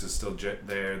German forces still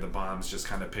there, the bombs just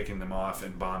kind of picking them off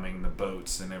and bombing the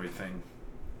boats and everything.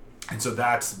 And so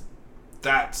that's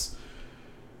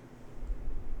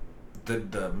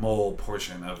the mole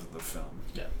portion of the film.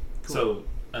 Yeah. Cool. So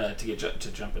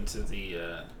to jump into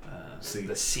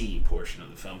the sea portion of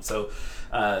the film. So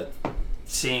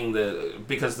seeing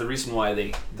because the reason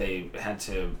why they had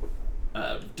to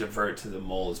divert to the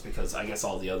mole is because I guess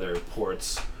all the other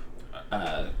ports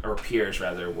or piers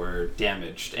rather were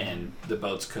damaged and the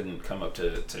boats couldn't come up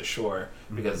to shore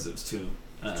because it was too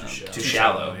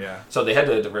shallow. Yeah. So they had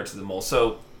to divert to the mole.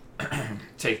 So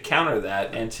to counter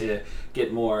that and to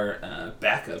get more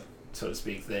backup, so to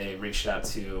speak, they reached out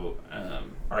to,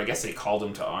 or I guess they called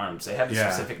them to arms. They had a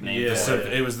specific name.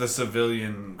 It was the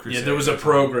Civilian Crusade. Yeah, there was a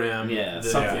program.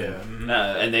 Something.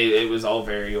 And it was all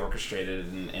very orchestrated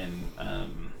and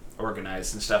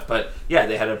organized and stuff. But yeah,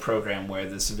 they had a program where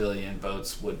the civilian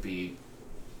boats would be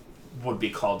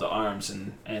called to arms,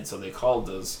 and so they called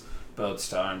those boats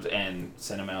to arms and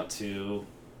sent them out to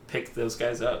pick those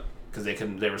guys up because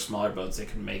they were smaller boats. They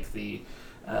could make the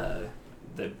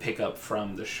pickup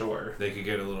from the shore. They could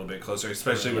get a little bit closer,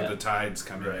 especially with the tides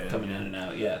coming in and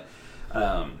out. Yeah.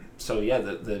 So yeah,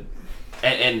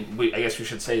 and I guess we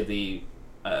should say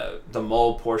the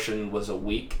mole portion was a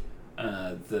week.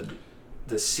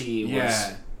 The sea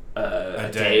was a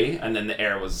day, and then the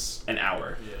air was an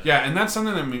hour. Yeah, and that's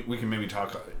something that we can maybe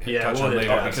touch on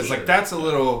later because that's a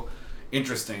little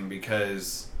interesting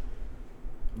because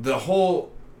the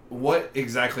whole what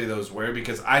exactly those were,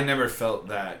 because I never felt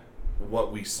that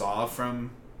what we saw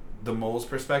from the mole's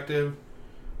perspective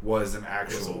was an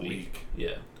actual week.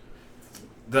 Yeah.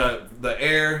 The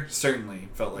air certainly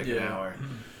felt like an hour.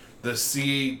 The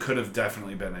sea could have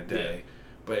definitely been a day,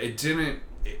 but it didn't.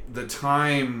 The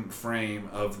time frame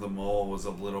of the mole was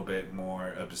a little bit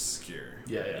more obscure.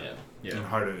 Yeah. And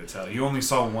harder to tell. You only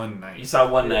saw one night. You saw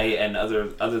one night, and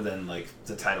other than like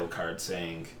the title card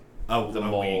saying the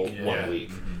mole week. 1 week.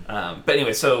 Mm-hmm. But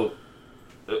anyway, so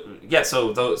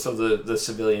the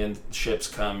civilian ships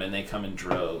come and they come in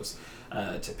droves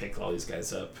to pick all these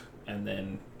guys up and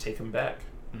then take them back.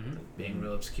 Mm-hmm. Being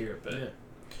real obscure, but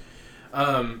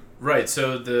right.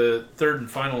 So the third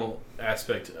and final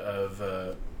aspect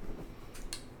of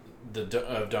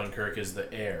Dunkirk is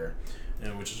the air,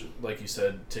 and which, like you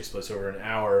said, takes place over an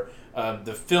hour.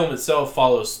 The film itself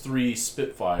follows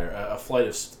a flight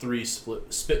of three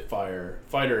Spitfire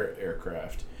fighter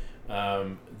aircraft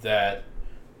that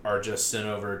are just sent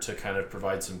over to kind of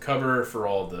provide some cover for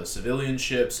all the civilian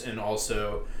ships, and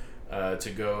also to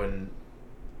go and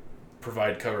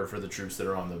provide cover for the troops that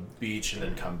are on the beach and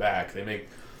then come back. They make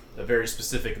a very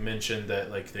specific mention that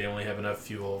like they only have enough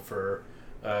fuel for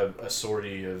a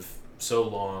sortie of so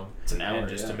long. It's an hour, and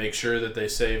just to make sure that they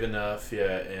save enough,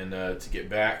 and to get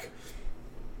back.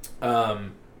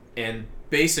 And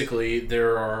basically,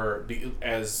 there are,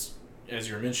 as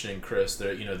you were mentioning, Chris,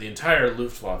 the entire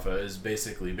Luftwaffe is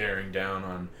basically bearing down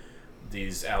on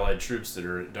these Allied troops that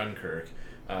are at Dunkirk.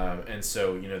 And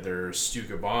so, there's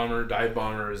Stuka dive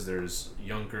bombers, there's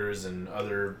Junkers and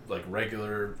other like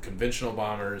regular conventional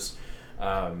bombers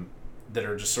that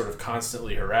are just sort of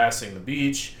constantly harassing the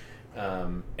beach.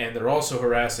 And they're also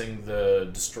harassing the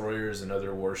destroyers and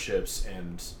other warships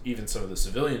and even some of the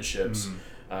civilian ships.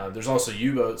 Mm-hmm. There's also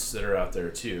U-boats that are out there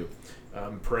too,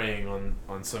 preying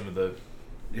on some of the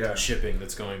shipping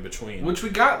that's going between. Which we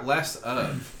got less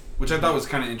of, which I thought was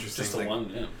kind of interesting. Just the one,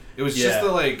 yeah. It was just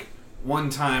the one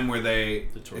time where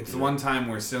it's the one time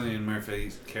where Cillian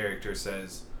Murphy's character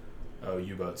says, "Oh,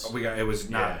 U-boats." It was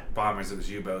not bombers; it was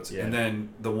U-boats. Yeah. And then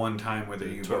the one time where the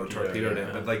U-boat torpedoed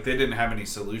it, but like they didn't have any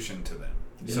solution to them.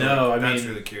 So that's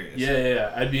really curious.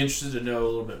 Yeah. I'd be interested to know a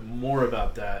little bit more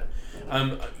about that.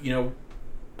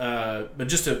 But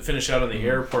just to finish out on the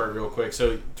air part real quick.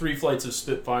 So 3 flights of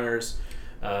Spitfires,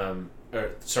 a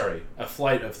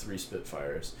flight of 3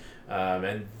 Spitfires,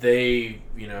 and they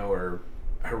are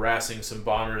harassing some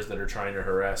bombers that are trying to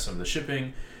harass some of the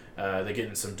shipping. They get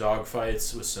in some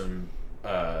dogfights with some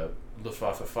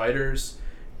Luftwaffe fighters,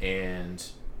 and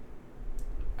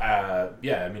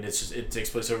it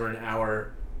takes place over an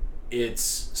hour.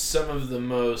 It's some of the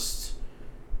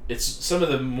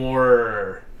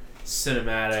more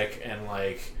cinematic and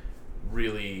like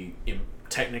really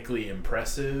technically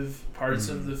impressive parts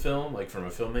of the film, like from a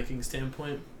filmmaking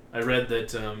standpoint. I read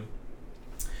that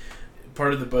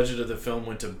part of the budget of the film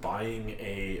went to buying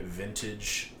a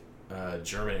vintage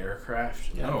German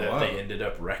aircraft they ended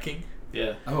up wrecking.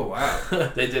 Yeah. Oh, wow.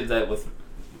 They did that with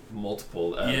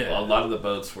multiple. A lot of the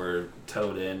boats were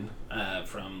towed in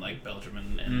from like Belgium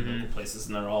and local places,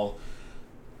 and they're all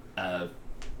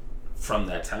from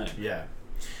that time. Yeah.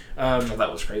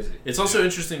 That was crazy. It's also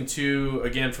interesting too,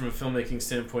 again from a filmmaking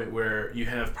standpoint, where you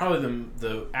have probably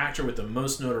the actor with the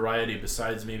most notoriety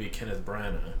besides maybe Kenneth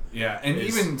Branagh. Yeah, and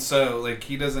even so, like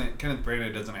Kenneth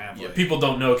Branagh doesn't have. Yeah, people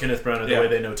don't know Kenneth Branagh the way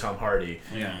they know Tom Hardy.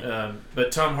 Yeah.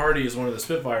 But Tom Hardy is one of the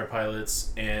Spitfire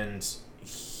pilots, and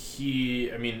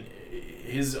he, I mean,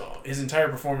 his entire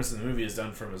performance in the movie is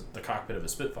done from the cockpit of a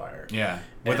Spitfire. Yeah,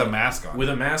 with a mask on. With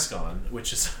a mask on,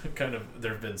 which is kind of,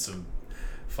 there have been some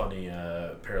funny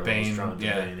parallels drawn to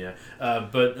Bane. Yeah.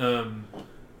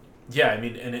 Yeah, I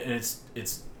mean, and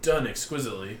it's done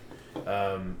exquisitely.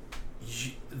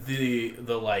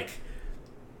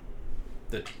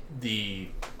 The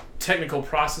technical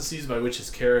processes by which his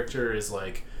character is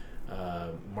like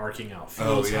marking out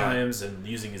fuel times and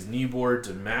using his kneeboard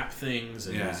to map things,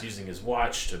 and he's using his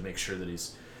watch to make sure that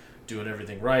he's doing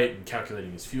everything right and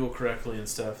calculating his fuel correctly and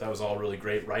stuff. That was all really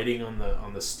great. Writing on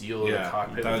the steel of the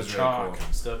cockpit with the chalk really cool.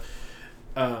 And stuff.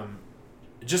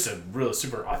 Just a really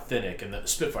super authentic, and the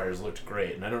Spitfires looked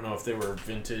great. And I don't know if they were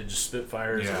vintage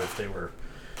Spitfires or if they were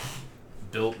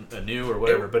built anew or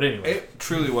whatever. But anyway, it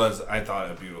truly was, I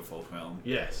thought, a beautiful film.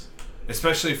 Yes,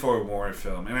 especially for a war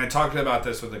film. And I talked about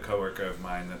this with a coworker of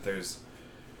mine, that there's,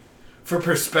 for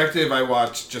perspective, I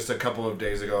watched just a couple of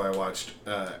days ago. I watched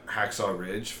Hacksaw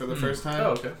Ridge for the first time.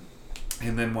 Oh, okay.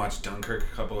 And then watched Dunkirk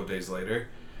a couple of days later.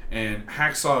 And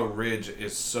Hacksaw Ridge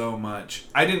is so much...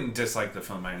 I didn't dislike the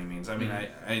film by any means. I mean,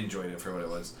 I enjoyed it for what it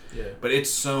was. Yeah. But it's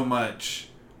so much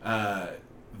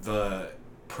the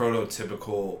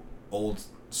prototypical old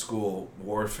school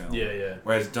war film. Yeah.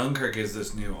 Whereas Dunkirk is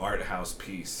this new art house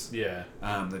piece. Yeah.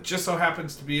 That just so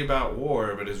happens to be about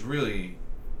war, but is really...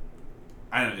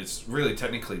 I don't know, it's really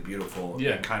technically beautiful.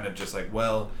 Yeah. And kind of just like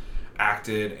well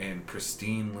acted and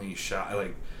pristinely shot.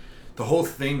 Like, the whole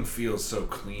thing feels so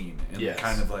clean and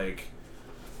kind of like,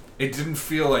 it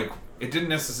didn't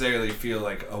necessarily feel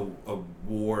like a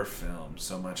war film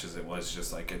so much as it was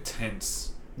just like a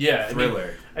tense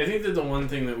thriller. I think that the one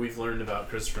thing that we've learned about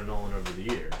Christopher Nolan over the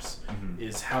years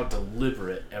is how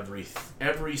deliberate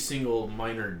every single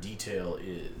minor detail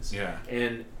is. Yeah.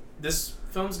 And this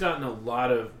film's gotten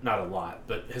not a lot,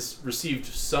 but has received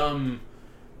some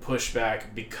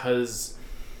pushback because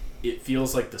it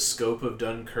feels like the scope of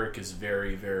Dunkirk is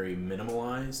very, very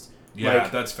minimalized. Yeah,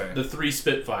 like, that's fair. The 3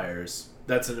 Spitfires,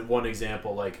 that's one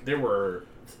example. Like, there were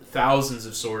thousands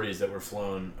of sorties that were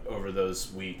flown over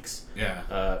those weeks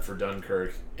for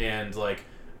Dunkirk. And, like,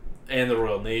 and the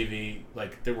Royal Navy.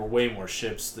 Like, there were way more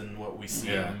ships than what we see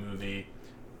in the movie.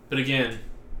 But again,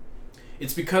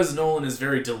 it's because Nolan is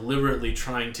very deliberately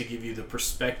trying to give you the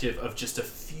perspective of just a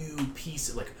few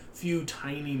pieces, like few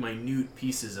tiny, minute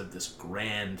pieces of this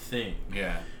grand thing.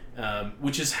 Yeah.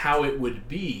 Which is how it would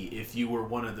be if you were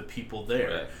one of the people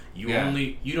there.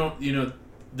 Right.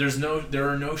 There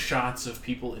are no shots of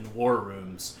people in war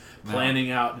rooms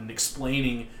planning out and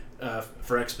explaining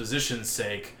for exposition's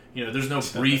sake. There's no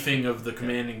briefing of the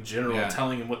commanding general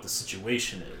telling him what the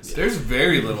situation is. There's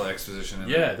very little exposition in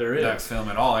there is. that film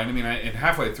at all. And I mean, and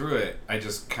halfway through it, I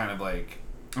just kind of like,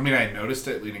 I mean, I noticed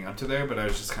it leading up to there, but I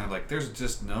was just kind of like, there's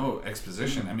just no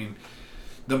exposition. I mean,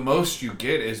 the most you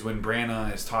get is when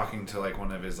Branagh is talking to like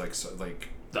one of his like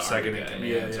second in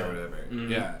command or whatever.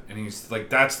 Mm-hmm. Yeah, and he's like,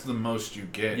 that's the most you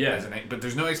get. Yeah. But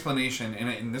there's no explanation,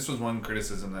 and this was one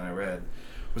criticism that I read,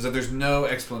 was that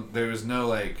there was no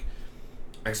like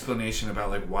explanation about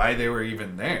like why they were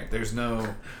even there. There's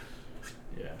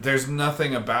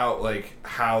nothing about like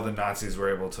how the Nazis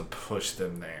were able to push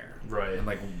them there, right? And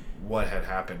like what had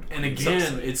happened. And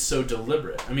again, it's so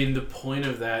deliberate. I mean, the point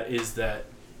of that is that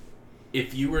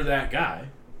if you were that guy,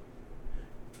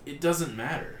 it doesn't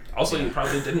matter. Also, you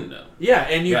probably didn't know. Yeah,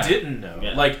 and you didn't know.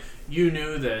 Yeah. Like, you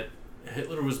knew that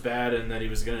Hitler was bad and that he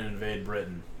was going to invade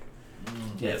Britain.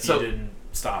 If you didn't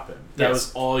stop him. That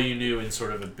was all you knew in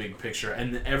sort of a big picture.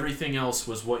 And everything else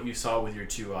was what you saw with your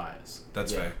 2 eyes.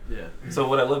 That's fair. Yeah. So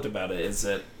what I loved about it is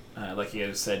that, like you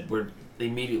guys said, we're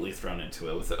immediately thrown into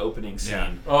it with the opening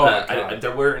scene. Yeah.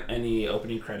 There weren't any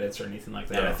opening credits or anything like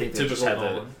that. Yeah. I think they just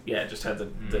had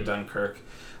the Dunkirk,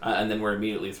 and then we're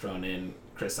immediately thrown in,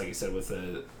 Chris, like you said, with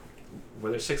the... Were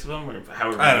there 6 of them, or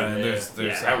however many? I don't know.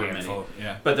 There's however many.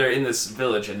 Yeah. But they're in this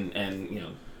village,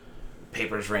 and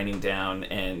paper's raining down,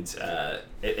 and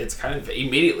it's kind of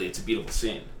immediately it's a beautiful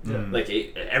scene. Yeah. Like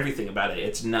everything about it,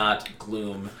 it's not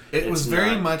gloom. It was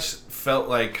very much felt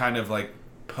like kind of like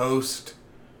post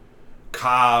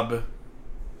Cobb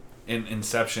in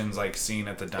Inception's like scene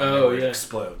at the diner where it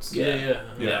explodes. Yeah.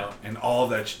 And all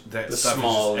that stuff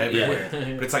small, is just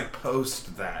everywhere. But it's like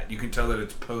post that. You can tell that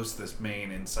it's post this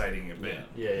main inciting event.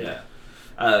 Yeah.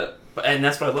 And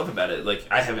that's what I love about it. Like,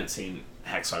 I haven't seen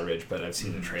Hacksaw Ridge, but I've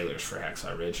seen the trailers for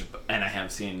Hacksaw Ridge, and I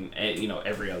have seen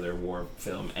every other war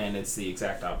film, and it's the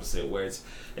exact opposite, where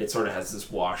it sort of has this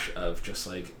wash of just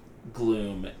like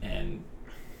gloom and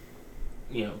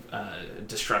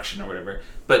destruction or whatever.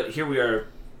 But here we are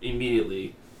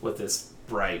immediately with this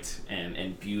bright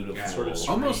and beautiful, sort of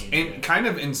almost kind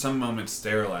of in some moments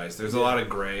sterilized. There's a lot of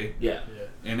gray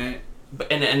in it,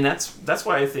 but and that's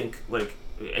why I think like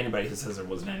anybody who says there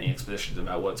wasn't any exposition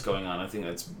about what's going on, I think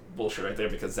that's bullshit right there,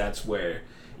 because that's where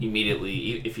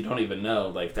immediately, if you don't even know,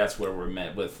 like that's where we're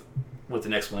met with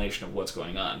an explanation of what's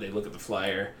going on. They look at the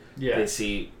flyer, they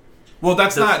see. Well,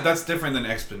 that's different than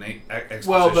exposition.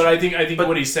 Well, but I think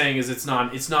what he's saying is it's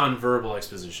non-verbal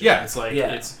exposition. Yeah, it's like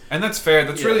and that's fair.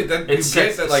 That's really that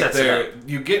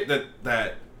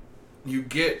you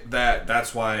get that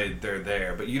that's why they're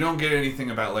there, but you don't get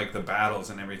anything about like the battles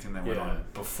and everything that went on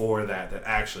before that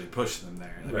actually pushed them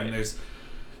there. I mean,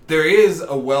 there is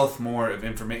a wealth more of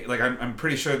information. Like I'm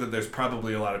pretty sure that there's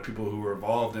probably a lot of people who were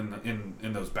involved in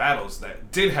those battles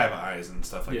that did have eyes and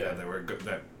stuff like that were good,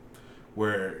 that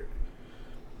were.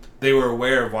 They were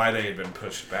aware of why they had been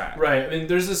pushed back. Right. I mean,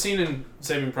 there's a scene in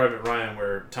Saving Private Ryan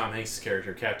where Tom Hanks'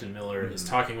 character, Captain Miller, is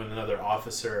talking with another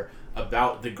officer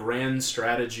about the grand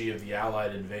strategy of the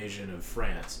Allied invasion of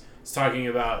France. He's talking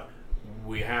about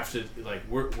we have to, like,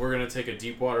 we're going to take a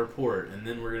deep water port, and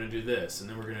then we're going to do this, and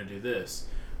then we're going to do this.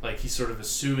 Like, he's sort of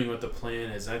assuming what the plan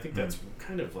is. And I think that's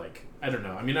kind of like, I don't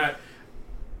know. I mean,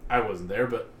 I wasn't there,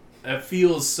 but it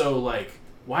feels so like,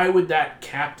 why would that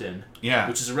captain,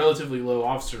 which is a relatively low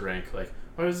officer rank, like,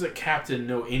 why does the captain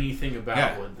know anything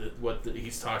about what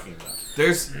he's talking about?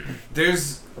 There's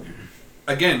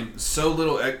again, so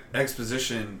little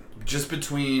exposition just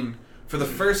between, for the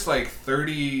first like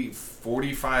 30,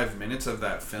 45 minutes of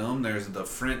that film, there's the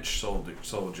French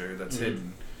soldier that's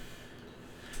hidden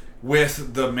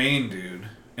with the main dude,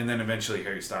 and then eventually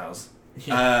Harry Styles.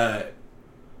 And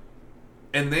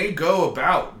they go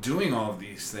about doing all of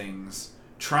these things,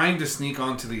 trying to sneak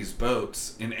onto these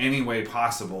boats in any way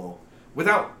possible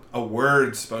without a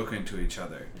word spoken to each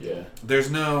other. Yeah. There's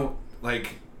no,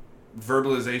 like,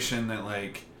 verbalization that,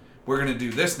 like, we're going to do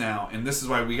this now, and this is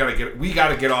why we got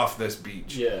to get off this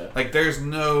beach. Yeah. Like, there's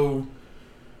no...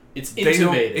 It's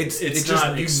intimated. It's just,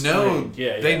 not explained.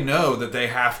 They know that they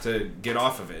have to get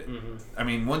off of it. Mm-hmm. I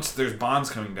mean, once there's bombs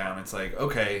coming down, it's like,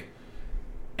 okay...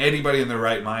 Anybody in their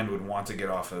right mind would want to get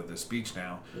off of this beach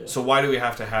now. Yeah. So why do we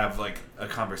have to have like a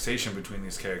conversation between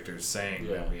these characters saying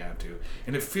that we have to?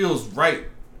 And it feels right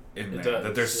in there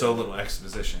that there's so little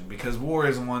exposition, because war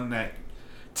is one that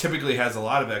typically has a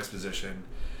lot of exposition,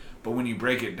 but when you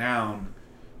break it down,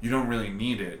 you don't really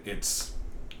need it. It's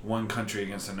one country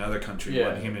against another country,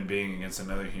 one human being against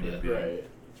another human being. Right.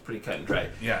 It's pretty cut and dry.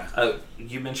 Yeah.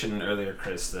 You mentioned earlier,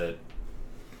 Chris, that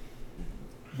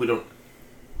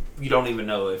you don't even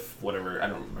know if whatever, I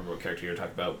don't remember what character you were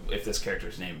talking about, if this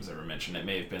character's name was ever mentioned. It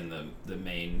may have been the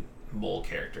main mole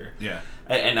character. Yeah.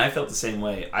 And I felt the same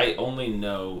way. I only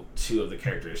know two of the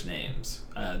characters' names.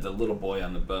 The little boy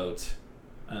on the boat,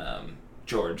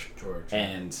 George.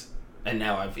 And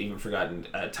now I've even forgotten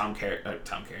Tom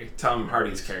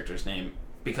Hardy's character's name,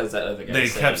 because that other guy. They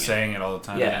kept saying it all the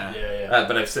time. Yeah.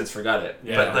 But I've since forgot it.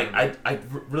 Yeah. But like I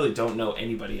really don't know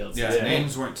anybody else's name.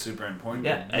 Names weren't super important.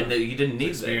 Yeah, and you didn't need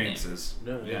experiences.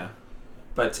 That name.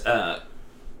 But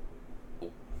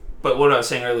what I was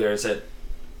saying earlier is that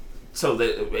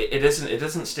it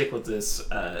doesn't stick with this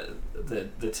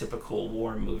the typical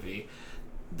war movie.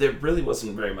 There really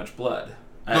wasn't very much blood.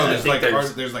 No,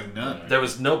 there's like none. There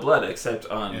was no blood except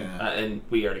on, and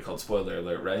we already called spoiler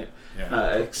alert, right?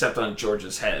 Yeah. Except on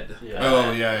George's head.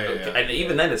 Yeah. Yeah. And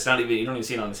even then, it's not even, you don't even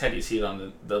see it on his head. You see it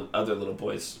on the other little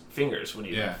boy's fingers when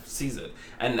he sees it.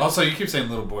 And also, you keep saying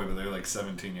little boy, but they're like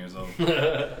 17 years old,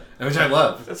 which I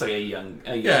love. That's like a young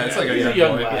it's like a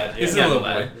young boy. Lad. He's a little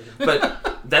boy.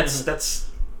 But that's.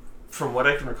 From what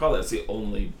I can recall, that's the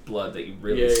only blood that you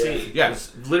really see. Yeah.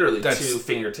 It's literally 2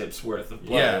 fingertips worth of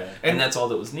blood. Yeah. And that's all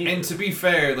that was needed. And to be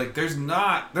fair, like there's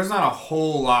not a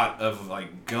whole lot of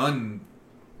like gun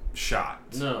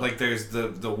shots. No. Like there's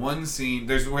the one scene,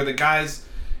 there's where the guys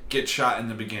get shot in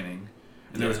the beginning,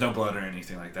 and there was no blood or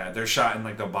anything like that. They're shot in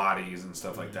like the bodies and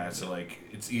stuff like that, so like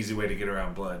it's easy way to get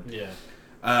around blood. Yeah.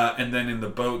 And then in the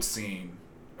boat scene,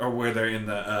 or where they're in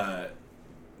the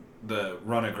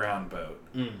run aground boat.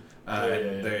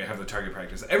 They have the target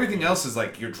practice. Everything else is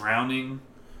like you're drowning,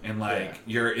 and like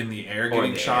you're in the air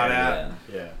getting shot at,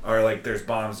 or like there's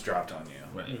bombs dropped on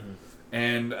you. Right. Mm-hmm.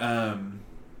 And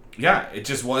it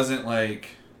just wasn't like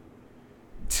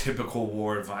typical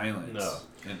war violence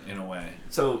in a way.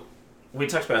 So we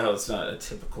talked about how it's not a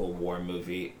typical war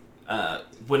movie.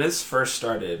 When this first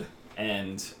started,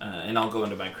 and I'll go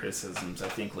into my criticisms I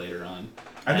think later on.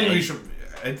 I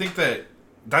think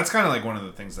that's kind of like one of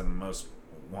the things that I'm most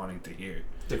wanting to hear.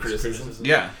 The criticisms?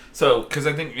 Yeah. So, because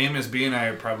I think Amos, B, and I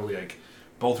are probably like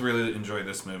both really enjoyed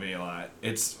this movie a lot.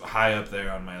 It's high up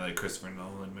there on my like Christopher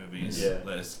Nolan movies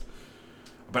list.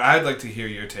 But I'd like to hear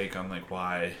your take on like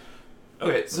why.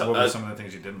 Okay, so what were some of the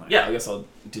things you didn't like? Yeah, I guess I'll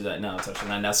do that now. Touch on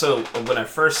that now. So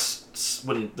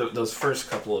when those first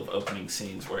couple of opening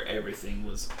scenes where everything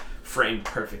was framed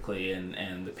perfectly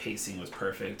and the pacing was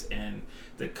perfect and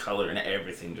the color and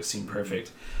everything just seemed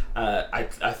perfect, I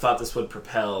thought this would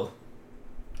propel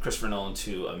Christopher Nolan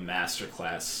to a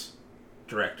masterclass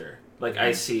director. Like,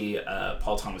 I see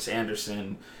Paul Thomas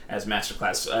Anderson as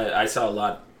masterclass. I saw a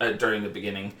lot during the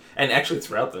beginning, and actually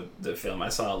throughout the film, I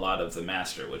saw a lot of The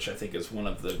Master, which I think is one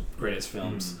of the greatest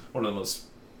films, one of the most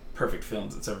perfect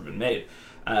films that's ever been made.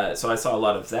 So I saw a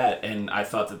lot of that, and I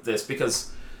thought that this,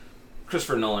 because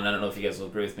Christopher Nolan, I don't know if you guys will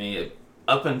agree with me,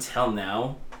 up until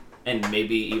now, and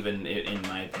maybe even in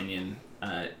my opinion,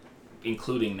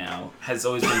 including now, has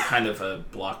always been kind of a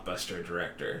blockbuster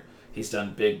director. He's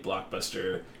done big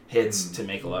blockbuster hits to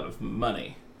make a lot of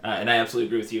money. And I absolutely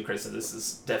agree with you, Chris, that this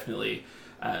is definitely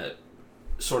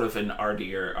sort of an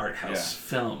artier art house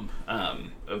film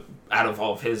out of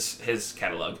all of his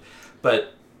catalog.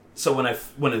 But so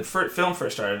when the film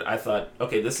first started, I thought,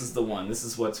 okay, this is the one. This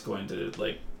is what's going to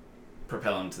like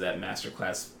propel him to that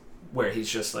masterclass where he's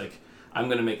just like, I'm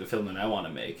going to make the film that I want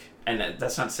to make. And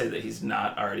that's not to say that he's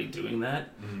not already doing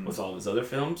that with all of his other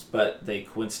films, but they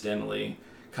coincidentally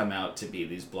come out to be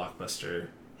these blockbuster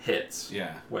hits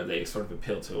where they sort of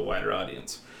appeal to a wider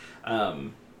audience.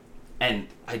 And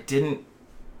I didn't...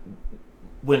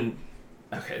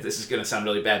 Okay, this is going to sound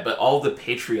really bad, but all the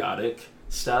patriotic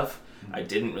stuff I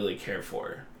didn't really care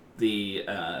for.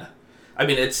 I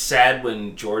mean, it's sad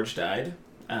when George died,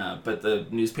 but the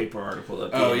newspaper article...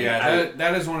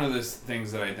 that is one of those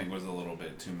things that I think was a little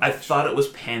bit too much. I thought it was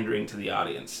pandering to the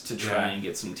audience to try and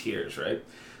get some tears, right?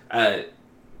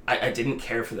 I didn't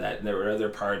care for that. And there were other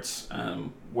parts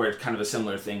where it's kind of a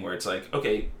similar thing where it's like,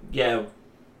 okay, yeah,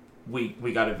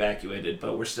 we got evacuated,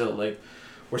 but we're still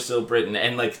Britain.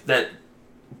 And like that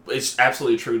is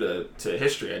absolutely true to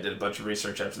history. I did a bunch of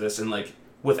research after this, and like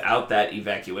without that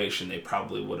evacuation, they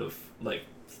probably would have like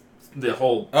the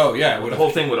whole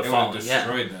thing would have fallen.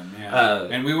 Destroyed them. Yeah,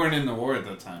 and we weren't in the war at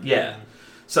the time. Yeah,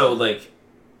 so like.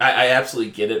 I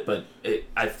absolutely get it, but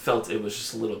I felt it was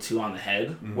just a little too on the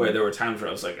head, where there were times where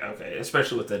I was like, okay,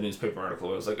 especially with that newspaper article,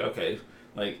 where I was like, okay,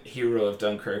 like, hero of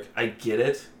Dunkirk, I get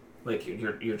it. Like,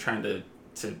 you're trying to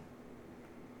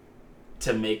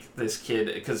make this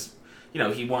kid, because, you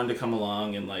know, he wanted to come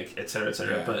along and, like, et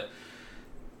cetera, but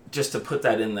just to put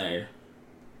that in there,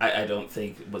 I don't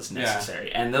think was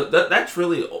necessary. And that's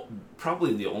really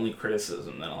probably the only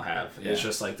criticism that I'll have, is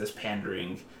just, like, this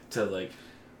pandering to, like...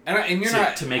 And you're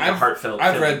not to make a heartfelt.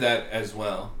 I've read that as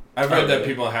well. I've read that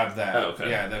people have that. Oh, okay.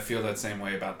 Yeah, that feel that same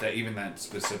way about that. Even that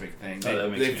specific thing.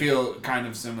 They feel kind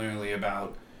of similarly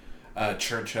about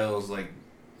Churchill's, like,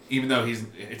 even though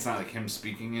it's not like him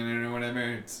speaking in it or whatever.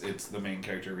 It's the main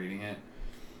character reading it.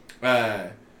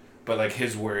 But like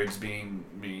his words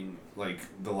being like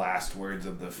the last words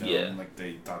of the film, like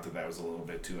they thought that was a little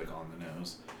bit too like on the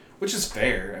nose, which is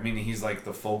fair. I mean, he's like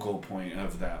the focal point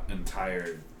of that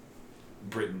entire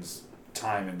Britain's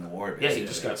time in the war, basically. Yeah, he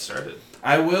just got started.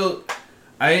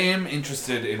 I am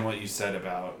interested in what you said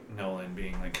about Nolan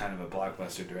being like kind of a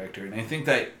blockbuster director, and I think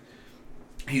that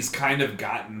he's kind of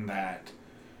gotten that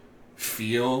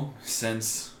feel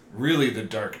since really The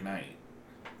Dark Knight,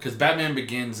 because Batman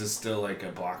Begins is still like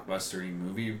a blockbustery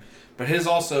movie, but his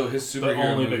superhero but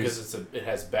only movies, because it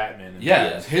has Batman in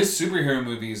it. His superhero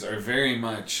movies are very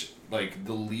much like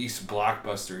the least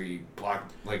blockbustery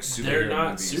superhero They're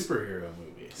not movies. Superhero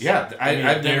movies. Yeah,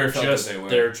 I've never felt that they were.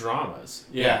 They're dramas.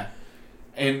 Yeah.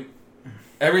 And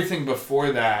everything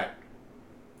before that.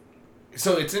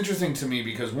 So it's interesting to me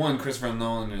because one, Christopher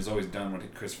Nolan has always done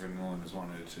what Christopher Nolan has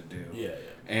wanted to do. Yeah.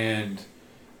 And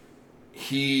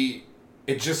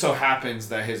it just so happens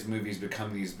that his movies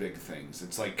become these big things.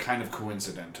 It's like kind of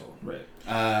coincidental. Right.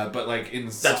 But like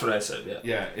that's what I said. Yeah.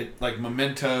 Yeah. It like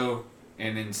Memento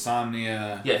and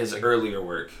Insomnia. Yeah, his earlier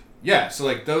work. Yeah, so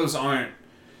like those aren't...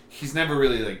 He's never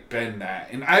really like been that.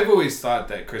 And I've always thought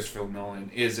that Christopher Nolan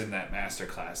is in that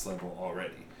masterclass level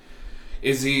already.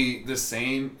 Is he the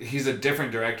same? He's a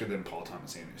different director than Paul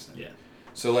Thomas Anderson. Yeah.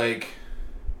 So like...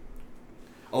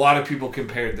 A lot of people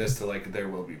compared this to like There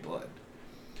Will Be Blood.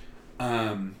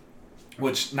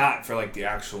 Which, not for like the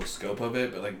actual scope of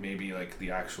it, but like maybe like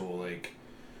the actual like...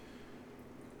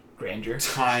 grandeur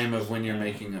time of when you're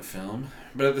making a film,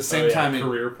 but at the same time,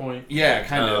 career point. Yeah,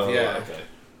 kind of. Yeah. Okay.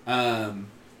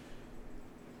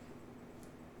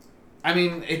 I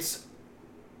mean, it's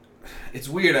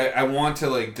weird. I want to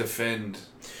like defend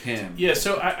him. Yeah.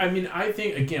 So I mean, I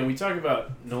think again we talk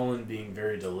about Nolan being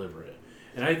very deliberate,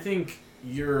 and I think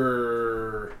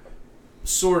you're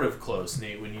sort of close,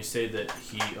 Nate, when you say that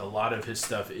a lot of his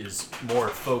stuff is more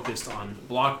focused on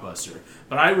blockbuster.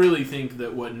 But I really think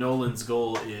that what Nolan's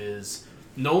goal is,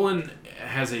 Nolan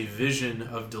has a vision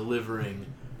of delivering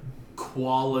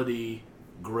quality,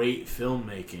 great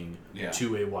filmmaking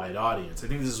to a wide audience. I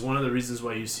think this is one of the reasons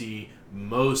why you see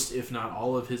most, if not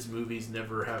all, of his movies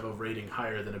never have a rating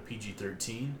higher than a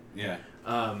PG-13. Yeah.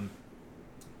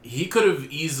 He could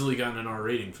have easily gotten an R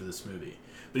rating for this movie,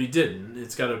 but he didn't.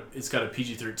 It's got a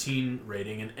PG-13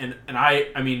 rating, and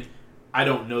I mean, I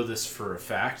don't know this for a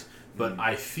fact, but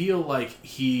I feel like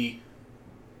he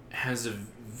has a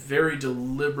very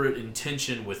deliberate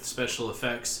intention with special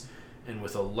effects and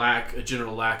with a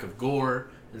general lack of gore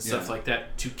and stuff like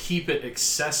that to keep it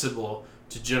accessible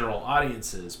to general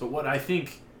audiences. But what I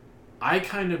think, I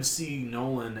kind of see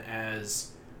Nolan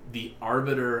as the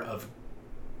arbiter of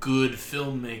good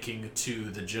filmmaking to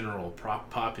the general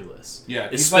populace. Yeah,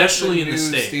 especially like in the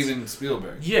States. Steven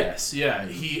Spielberg. Yes, yeah.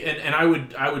 He and I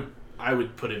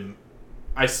would put him.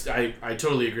 I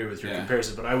totally agree with your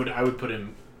comparison, but I would put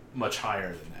him much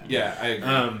higher than that. Yeah, I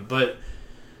agree.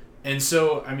 And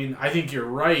so I mean, I think you're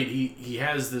right. He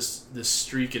has this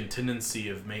streak and tendency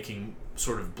of making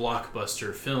sort of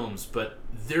blockbuster films, but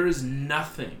there is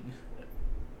nothing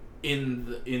in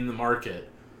the market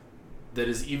that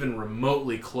is even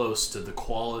remotely close to the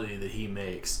quality that he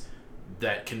makes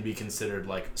that can be considered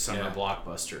like summer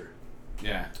blockbuster.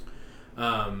 Yeah.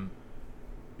 I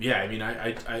mean,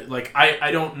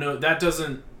 I don't know. That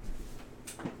doesn't.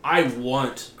 I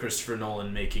want Christopher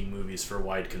Nolan making movies for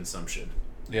wide consumption.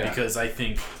 Yeah. Because I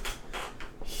think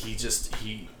he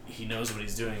knows what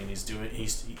he's doing, and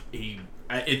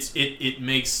it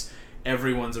makes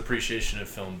everyone's appreciation of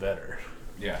film better.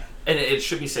 Yeah. And it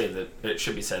should be said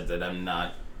that I'm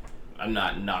not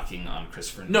knocking on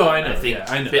Christopher Nolan. No, I know.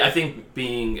 I know. I think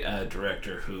being a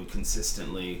director who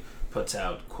consistently puts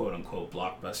out quote unquote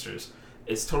blockbusters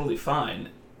is totally fine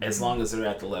as long as they're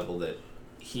at the level that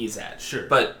he's at. Sure.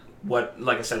 But what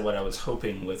I was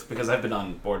hoping with, because I've been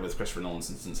on board with Christopher Nolan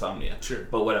since Insomnia. Sure.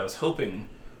 But what I was hoping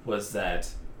was that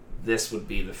this would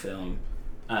be the film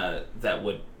that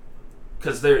would,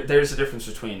 because there's a difference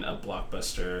between a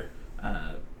blockbuster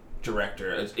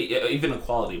director, even a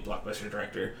quality blockbuster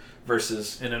director,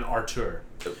 versus and an auteur,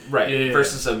 right?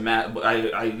 Versus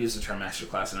I use the term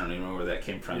masterclass, and I don't even know where that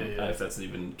came from. If that's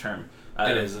even a term.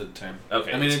 It is a term.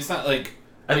 Okay. I mean, it's not like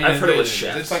I've heard it with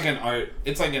chefs. It's like an art.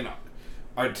 It's like an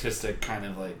artistic kind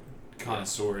of like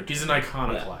connoisseur. He's an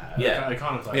iconoclast. Yeah.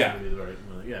 Iconoclast. Yeah. Would be the right.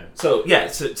 Yeah. So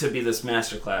to be this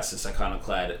masterclass, this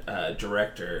iconoclad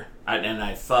director, and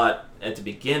I thought at the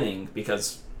beginning,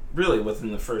 because really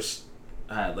within the first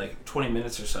 20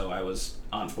 minutes or so, I was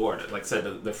on board. Like I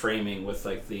said, the framing with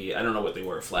like I don't know what they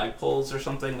were, flagpoles or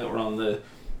something that were on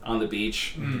the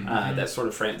beach. That sort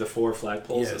of framed the 4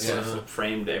 flagpoles that sort of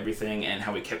framed everything, and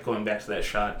how we kept going back to that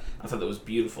shot. I thought that was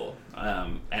beautiful.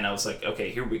 And I was like, okay,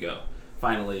 here we go.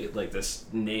 Finally, like this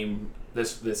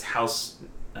house,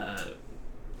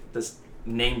 this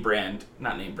name brand,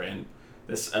 not name brand,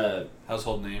 this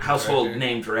household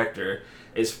name director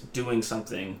is doing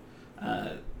something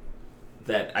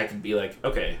that I could be like,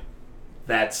 okay,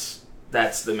 that's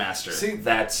the master. See,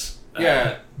 that's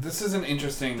this is an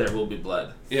interesting. There will be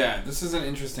blood. Yeah, this is an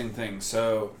interesting thing.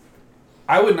 So,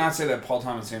 I would not say that Paul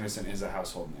Thomas Anderson is a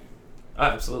household name. Oh,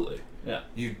 absolutely. Yeah.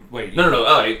 No.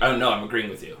 Oh, no, I'm agreeing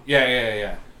with you.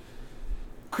 Yeah.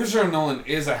 Christopher Nolan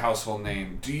is a household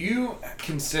name. Do you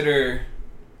consider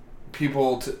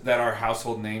people that are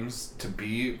household names to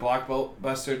be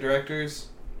blockbuster directors?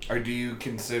 Or do you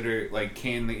consider,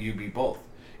 can you be both?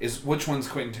 Which one's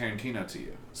Quentin Tarantino to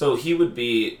you? So he would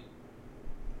be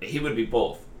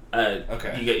both.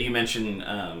 Okay. You mentioned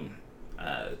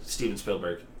Steven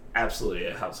Spielberg, absolutely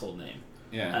a household name.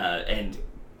 Yeah. And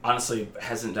honestly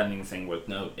hasn't done anything worth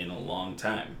note in a long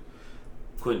time.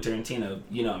 Quentin Tarantino,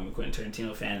 I'm a Quentin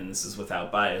Tarantino fan, and this is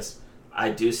without bias. I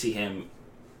do see him.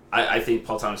 I think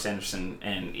Paul Thomas Anderson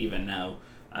and even now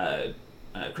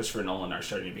Christopher Nolan are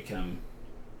starting to become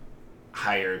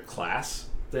higher class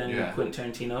than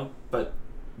Quentin Tarantino, but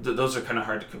those are kind of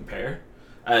hard to compare.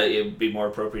 It would be more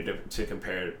appropriate to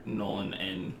compare Nolan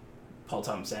and Paul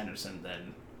Thomas Anderson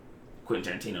than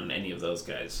Quentin Tarantino and any of those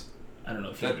guys. I don't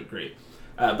know if you would agree.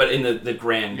 But in the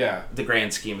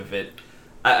grand scheme of it,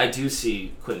 I do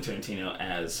see Quentin Tarantino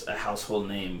as a household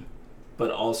name but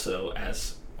also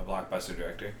as a blockbuster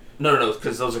director. No,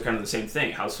 because those are kind of the same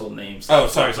thing. Household names. Oh,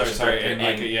 sorry.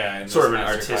 And sort of an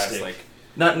artistic, like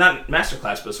not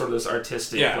masterclass, but sort of this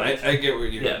artistic. Yeah, like, I get where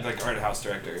you're like art house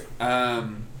director.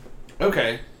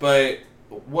 Okay, but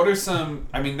what are some?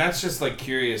 I mean, that's just like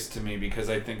curious to me because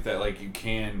I think that like you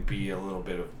can be a little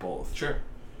bit of both. Sure.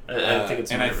 I think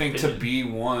it's. And I think to be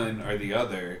one or the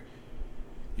other,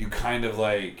 you kind of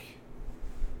like.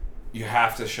 You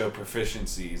have to show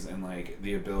proficiencies and like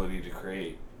the ability to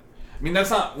create. I mean, that's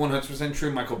not 100%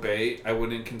 true. Michael Bay, I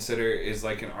wouldn't consider is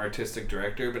like an artistic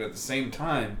director, but at the same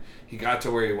time, he got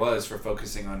to where he was for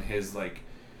focusing on his like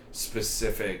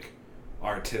specific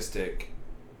artistic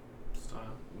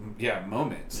style. Yeah,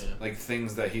 moments. Yeah. Like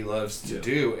things that he loves to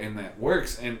do and that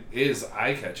works and is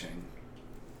eye-catching.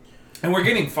 And we're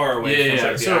getting far away from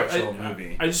like the actual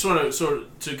movie. I just want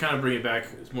to kind of bring it back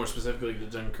more specifically to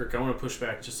Dunkirk. I want to push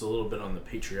back just a little bit on the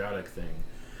patriotic thing.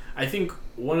 I think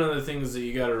one of the things that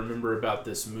you got to remember about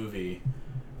this movie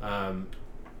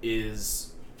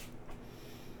is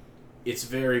it's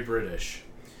very British,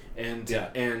 and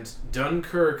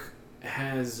Dunkirk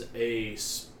has a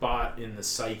spot in the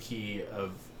psyche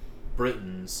of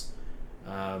Britons,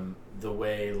 the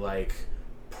way like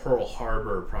Pearl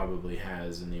Harbor probably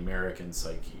has in the American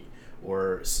psyche,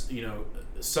 or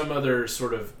some other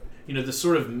sort of the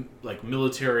sort of like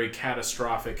military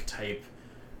catastrophic type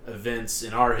events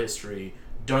in our history.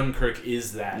 Dunkirk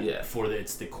is that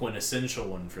it's the quintessential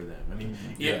one for them. I mean,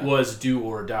 it was do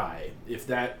or die. If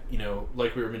that,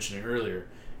 like we were mentioning earlier,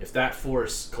 if that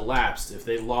force collapsed, if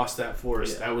they lost that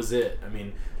force, that was it. I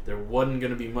mean, there wasn't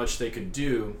going to be much they could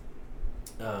do,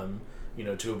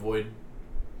 to avoid,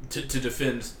 to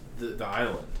defend the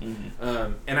island.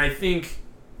 Mm-hmm. And I think,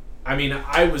 I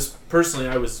was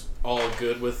all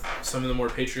good with some of the more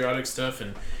patriotic stuff,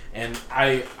 and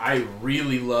I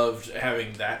really loved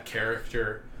having that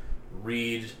character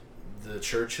read the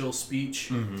Churchill speech.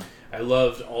 Mm-hmm. I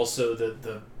loved also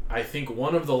that I think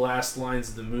one of the last lines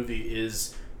of the movie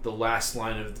is the last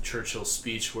line of the Churchill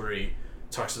speech where he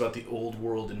talks about the old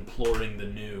world imploring the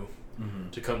new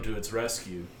to come to its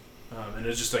rescue. And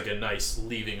it's just like a nice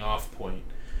leaving off point.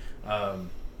 But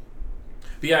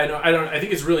yeah, I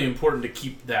think it's really important to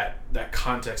keep that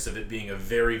context of it being a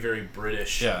very, very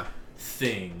British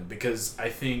thing, because I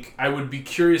think I would be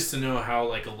curious to know how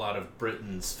like a lot of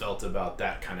Britons felt about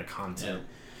that kind of content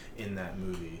in that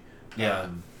movie. Yeah,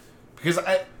 because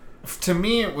to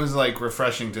me it was like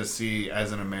refreshing to see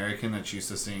as an American that's used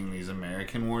to seeing these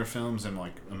American war films and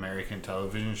like American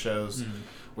television shows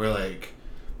where like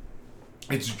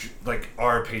it's like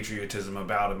our patriotism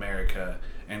about America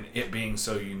and it being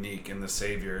so unique and the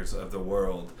saviors of the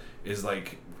world is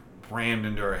like rammed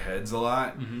into our heads a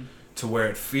lot. To where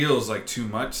it feels like too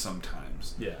much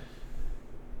sometimes. Yeah.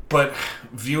 But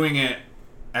viewing it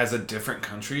as a different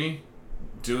country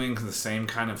doing the same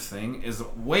kind of thing is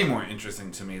way more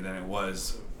interesting to me than it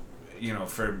was,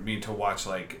 for me to watch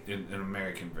like an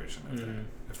American version of that,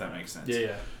 if that makes sense.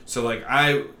 Yeah. So like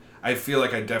I feel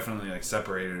like I definitely like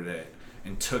separated it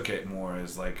and took it more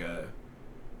as like a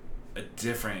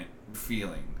different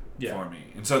feeling for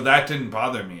me. And so that didn't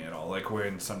bother me at all. Like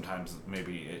where sometimes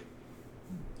maybe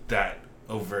that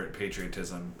overt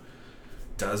patriotism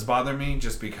does bother me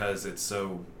just because it's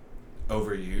so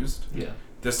overused. Yeah.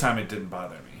 This time it didn't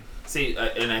bother me. See,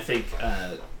 and I think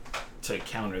to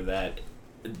counter that,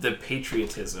 the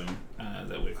patriotism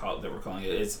that we're calling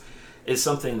it is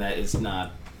something that is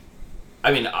not.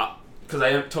 I mean, because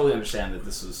I totally understand that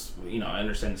this was, I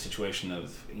understand the situation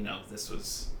of, this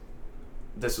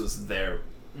was their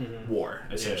war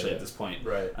essentially at this point,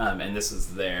 right? And this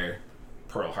is their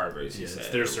Pearl Harbor, as you said. It's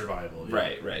their survival.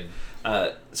 Yeah.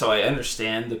 Right. So I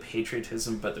understand the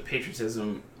patriotism, but the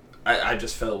patriotism I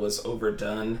just felt was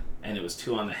overdone, and it was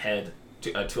too on the head,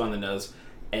 too on the nose,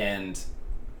 and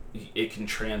it can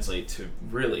translate to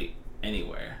really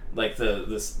anywhere. Like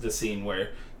the scene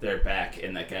where they're back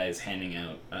and that guy is handing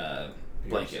out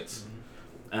blankets,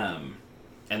 and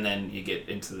then you get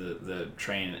into the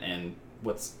train and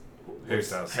Harry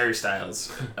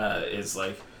Styles is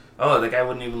like, oh, the guy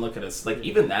wouldn't even look at us. Like,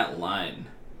 even that line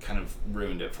kind of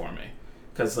ruined it for me.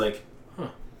 Because, like,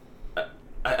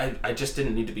 I just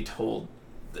didn't need to be told.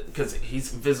 Because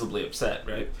he's visibly upset,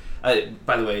 right?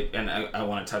 By the way, and I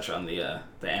want to touch on the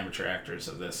amateur actors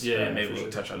of this. Yeah, maybe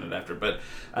we'll touch on it after. But,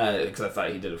 because I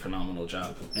thought he did a phenomenal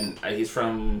job. And he's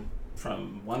from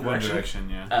One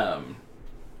Direction. Yeah.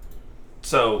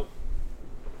 So,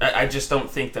 I just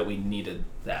don't think that we needed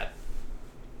that.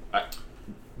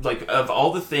 Like, of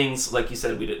all the things, like you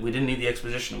said, we didn't need the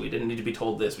exposition. We didn't need to be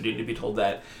told this. We didn't need to be told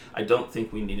that. I don't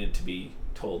think we needed to be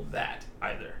told that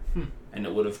either. And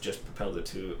it would have just propelled it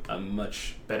to a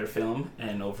much better film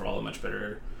and overall a much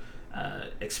better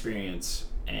experience,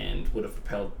 and would have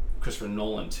propelled Christopher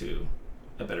Nolan to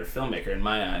a better filmmaker in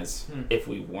my eyes if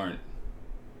we weren't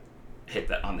hit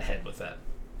that on the head with that.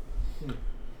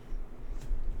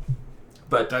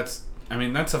 But that's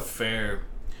a fair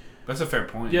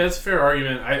point. Yeah, it's a fair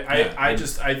argument. I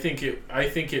think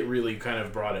it really kind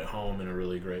of brought it home in a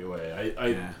really great way.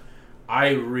 I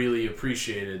really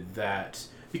appreciated that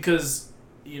because,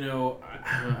 you know,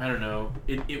 I don't know.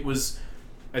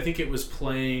 I think it was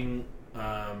playing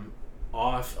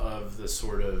off of the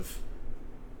sort of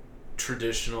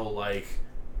traditional, like,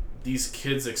 these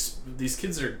kids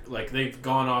are like, they've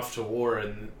gone off to war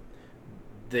and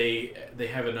they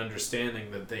have an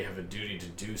understanding that they have a duty to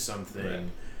do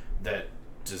something that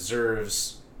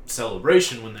deserves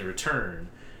celebration when they return,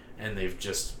 and they've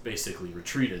just basically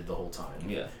retreated the whole time.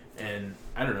 Yeah. And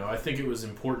I don't know, I think it was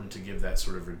important to give that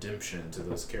sort of redemption to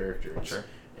those characters. Sure.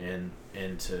 And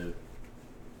to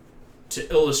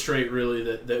illustrate really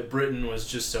that Britain was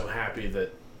just so happy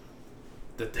that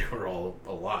they were all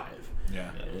alive.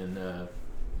 Yeah. And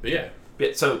but yeah.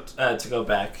 So to go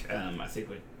back, I think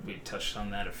we touched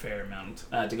on that a fair amount.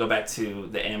 To go back to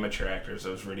the amateur actors, I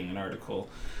was reading an article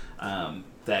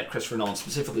that Christopher Nolan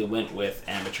specifically went with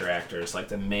amateur actors, like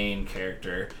the main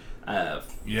character,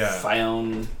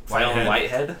 Fionn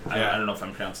Whitehead. I don't know if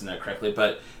I'm pronouncing that correctly,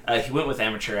 but he went with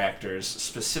amateur actors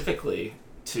specifically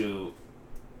to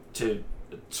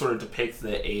sort of depict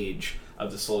the age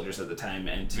of the soldiers at the time,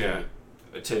 and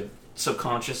to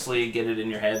subconsciously get it in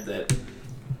your head that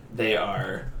they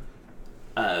are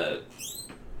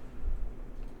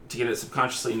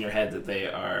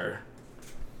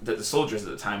that the soldiers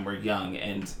at the time were young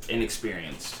and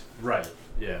inexperienced. Right.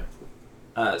 Yeah.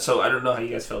 So I don't know how you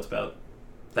guys felt about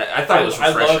that. I thought it was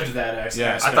refreshing. I loved that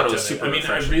aspect. I thought it was super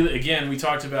refreshing. We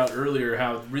talked about earlier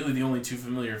how really the only two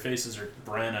familiar faces are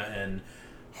Branagh and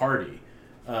Hardy.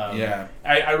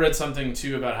 I read something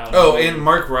too about how. And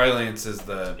Mark Rylance is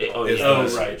the.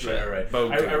 Right.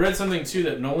 I read something too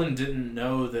that Nolan didn't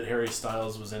know that Harry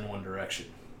Styles was in One Direction.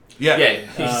 Yeah.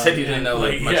 He said he didn't know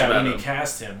much about him. When he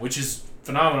cast him, which is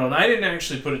phenomenal. And I didn't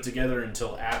actually put it together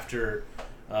until after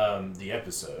the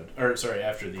episode, or sorry,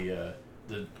 after the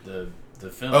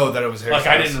film. Oh, that it was Harry Styles.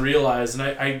 I didn't realize, and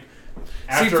I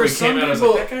after it came out, I was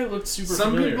like, that guy looked super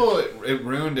familiar. Some people, it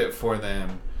ruined it for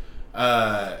them.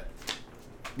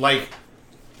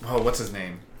 What's his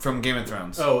name from Game of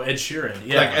Thrones? Oh, Ed Sheeran.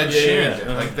 Yeah, like Ed Sheeran.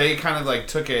 Yeah. Like they kind of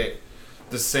took it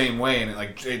the same way, and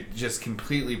it just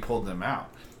completely pulled them out.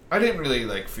 I didn't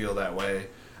really feel that way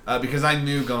because I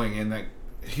knew going in that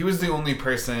he was the only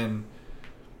person.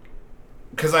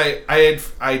 Because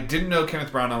I didn't know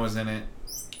Kenneth Branagh was in it.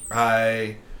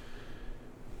 I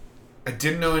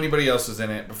didn't know anybody else was in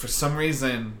it, but for some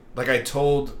reason, I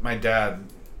told my dad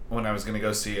when I was going to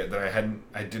go see it that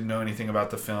I didn't know anything about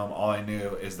the film. All I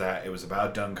knew is that it was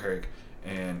about Dunkirk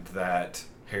and that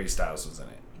Harry Styles was in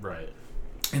it. Right.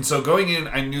 And so going in,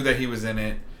 I knew that he was in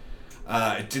it.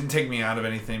 It didn't take me out of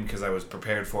anything because I was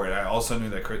prepared for it. I also knew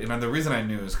that, and the reason I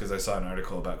knew is because I saw an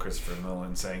article about Christopher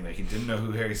Nolan saying that he didn't know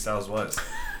who Harry Styles was.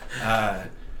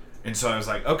 And so I was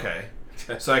like, okay.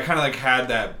 So I kind of had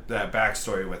that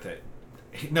backstory with it.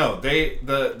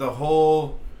 The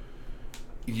whole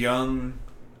young,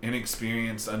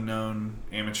 inexperienced, unknown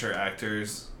amateur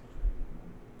actors,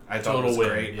 I thought was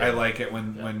great. Yeah. I like it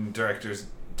when directors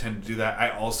tend to do that.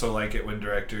 I also like it when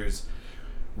directors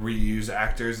reuse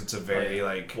actors. It's a very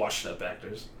washed up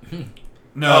actors.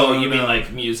 No, you mean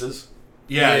like muses?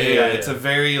 Yeah. It's a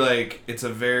very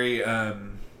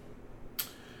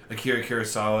Akira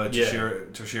Kurosawa,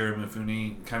 Toshiro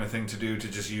Mifune kind of thing to do, to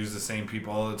just use the same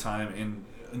people all the time. And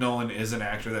Nolan is an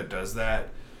actor that does that.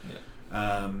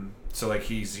 Yeah. So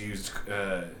he's used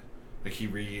he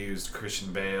reused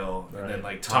Christian Bale, right. And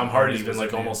then Tom Hardy's been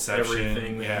almost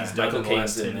everything that he's done in the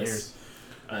last 10 years.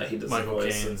 He does Michael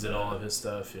Caine's in all of his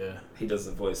stuff. Yeah, he does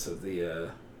the voice of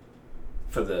the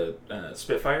for the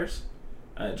Spitfires,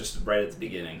 just right at the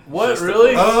beginning. What,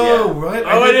 really? Right.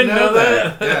 I didn't know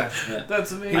that. Yeah.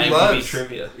 That's amazing. He loves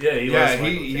trivia. Yeah,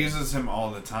 he uses him all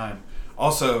the time.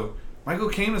 Also, Michael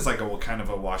Caine is kind of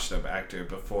a washed up actor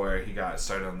before he got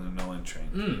started on the Nolan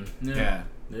train. Yeah.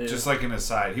 Just an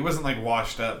aside, he wasn't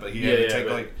washed up, but he had to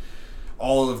take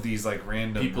all of these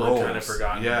random people roles. Had kind of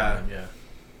forgotten. Yeah.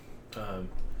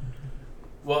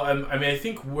 Well, I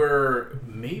think we're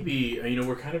maybe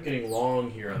we're kind of getting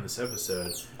long here on this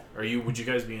episode. Would you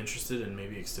guys be interested in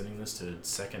maybe extending this to a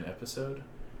second episode?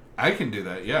 I can do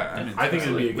that. Yeah, I think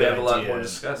it'd be a good idea. We have a lot more to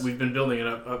discuss. We've been building it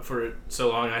up for it so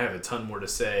long. I have a ton more to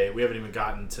say. We haven't even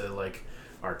gotten to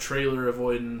our trailer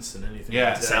avoidance and anything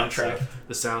Yeah, like that. soundtrack. So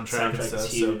the soundtrack and stuff.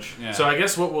 Is huge. So I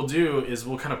guess what we'll do is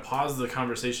we'll kind of pause the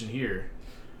conversation here,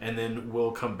 and then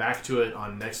we'll come back to it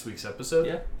on next week's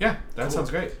episode. Yeah, that sounds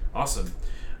great. Awesome.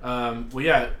 Well,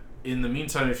 yeah. In the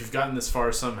meantime, if you've gotten this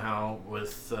far somehow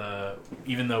with,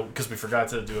 even though, because we forgot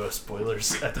to do a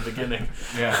spoilers at the beginning,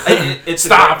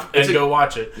 stop and go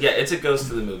watch it. Yeah, it's a Ghost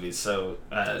to the Movies, so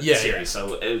series.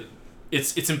 So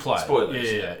it's implied.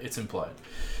 Spoilers. Yeah, it's implied.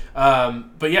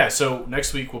 But yeah, so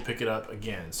next week we'll pick it up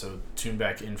again. So tune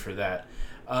back in for that.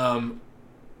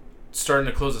 Starting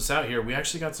to close us out here, we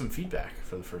actually got some feedback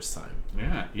for the first time.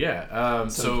 Yeah.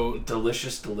 So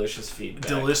delicious feedback.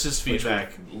 Delicious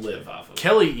feedback. Which we live off of.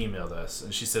 Kelly emailed us,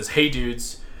 and she says, "Hey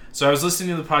dudes, so I was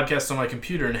listening to the podcast on my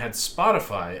computer and had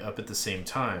Spotify up at the same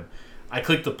time. I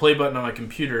clicked the play button on my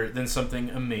computer, then something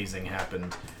amazing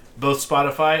happened. Both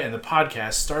Spotify and the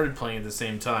podcast started playing at the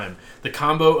same time. The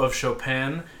combo of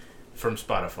Chopin from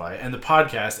Spotify and the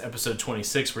podcast, episode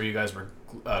 26, where you guys were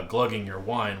glugging your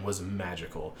wine, was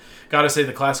magical. Gotta say,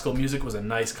 the classical music was a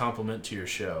nice compliment to your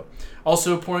show.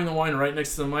 Also, pouring the wine right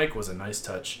next to the mic was a nice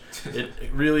touch. It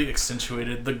really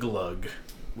accentuated the glug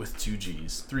with 2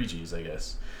 G's. 3 G's, I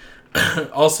guess.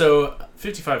 Also,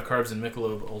 55 carbs in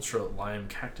Michelob Ultra Lime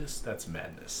Cactus. That's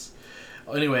madness.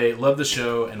 Anyway, love the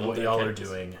show and what y'all are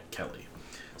doing, Kelly."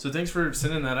 So thanks for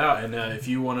sending that out. And if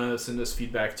you want to send us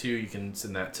feedback too, you can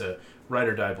send that to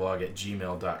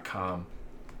rideordieblog@gmail.com.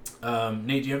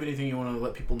 Nate, do you have anything you want to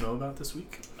let people know about this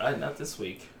week? Not this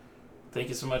week. Thank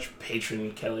you so much,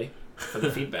 patron Kelly, for the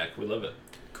feedback. We love it.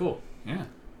 Cool. Yeah.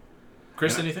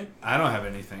 Chris, anything? I don't have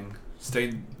anything.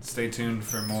 Stay tuned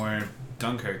for more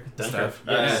Dunkirk stuff.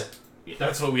 Yes.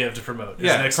 That's what we have to promote.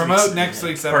 Promote next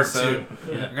week's part episode.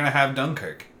 2. We're going to have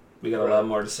Dunkirk. We got a lot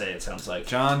more to say, it sounds like.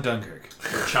 John Dunkirk.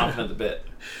 We're chomping at the bit.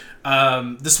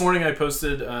 This morning I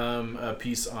posted a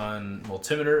piece on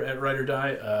Multimeter at Ride or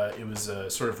Die. It was a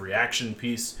sort of reaction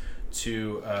piece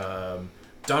to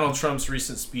Donald Trump's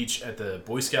recent speech at the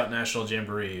Boy Scout National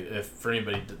Jamboree. If for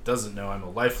anybody that doesn't know, I'm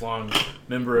a lifelong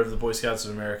member of the Boy Scouts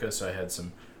of America, so I had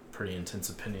some pretty intense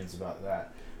opinions about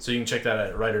that. So you can check that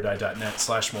at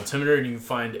rideordie.net/Multimeter, and you can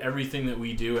find everything that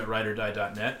we do at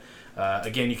rideordie.net.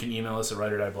 Again, you can email us at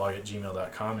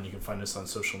rideordieblog@gmail.com, and you can find us on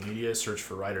social media. Search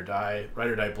for Ride or Die, Ride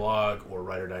or Die Blog, or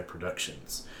Ride or Die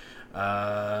Productions. Bye.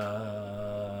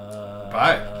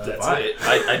 That's it.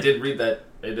 I did read that.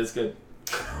 It is good.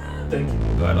 Thank you.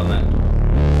 Go ahead on that.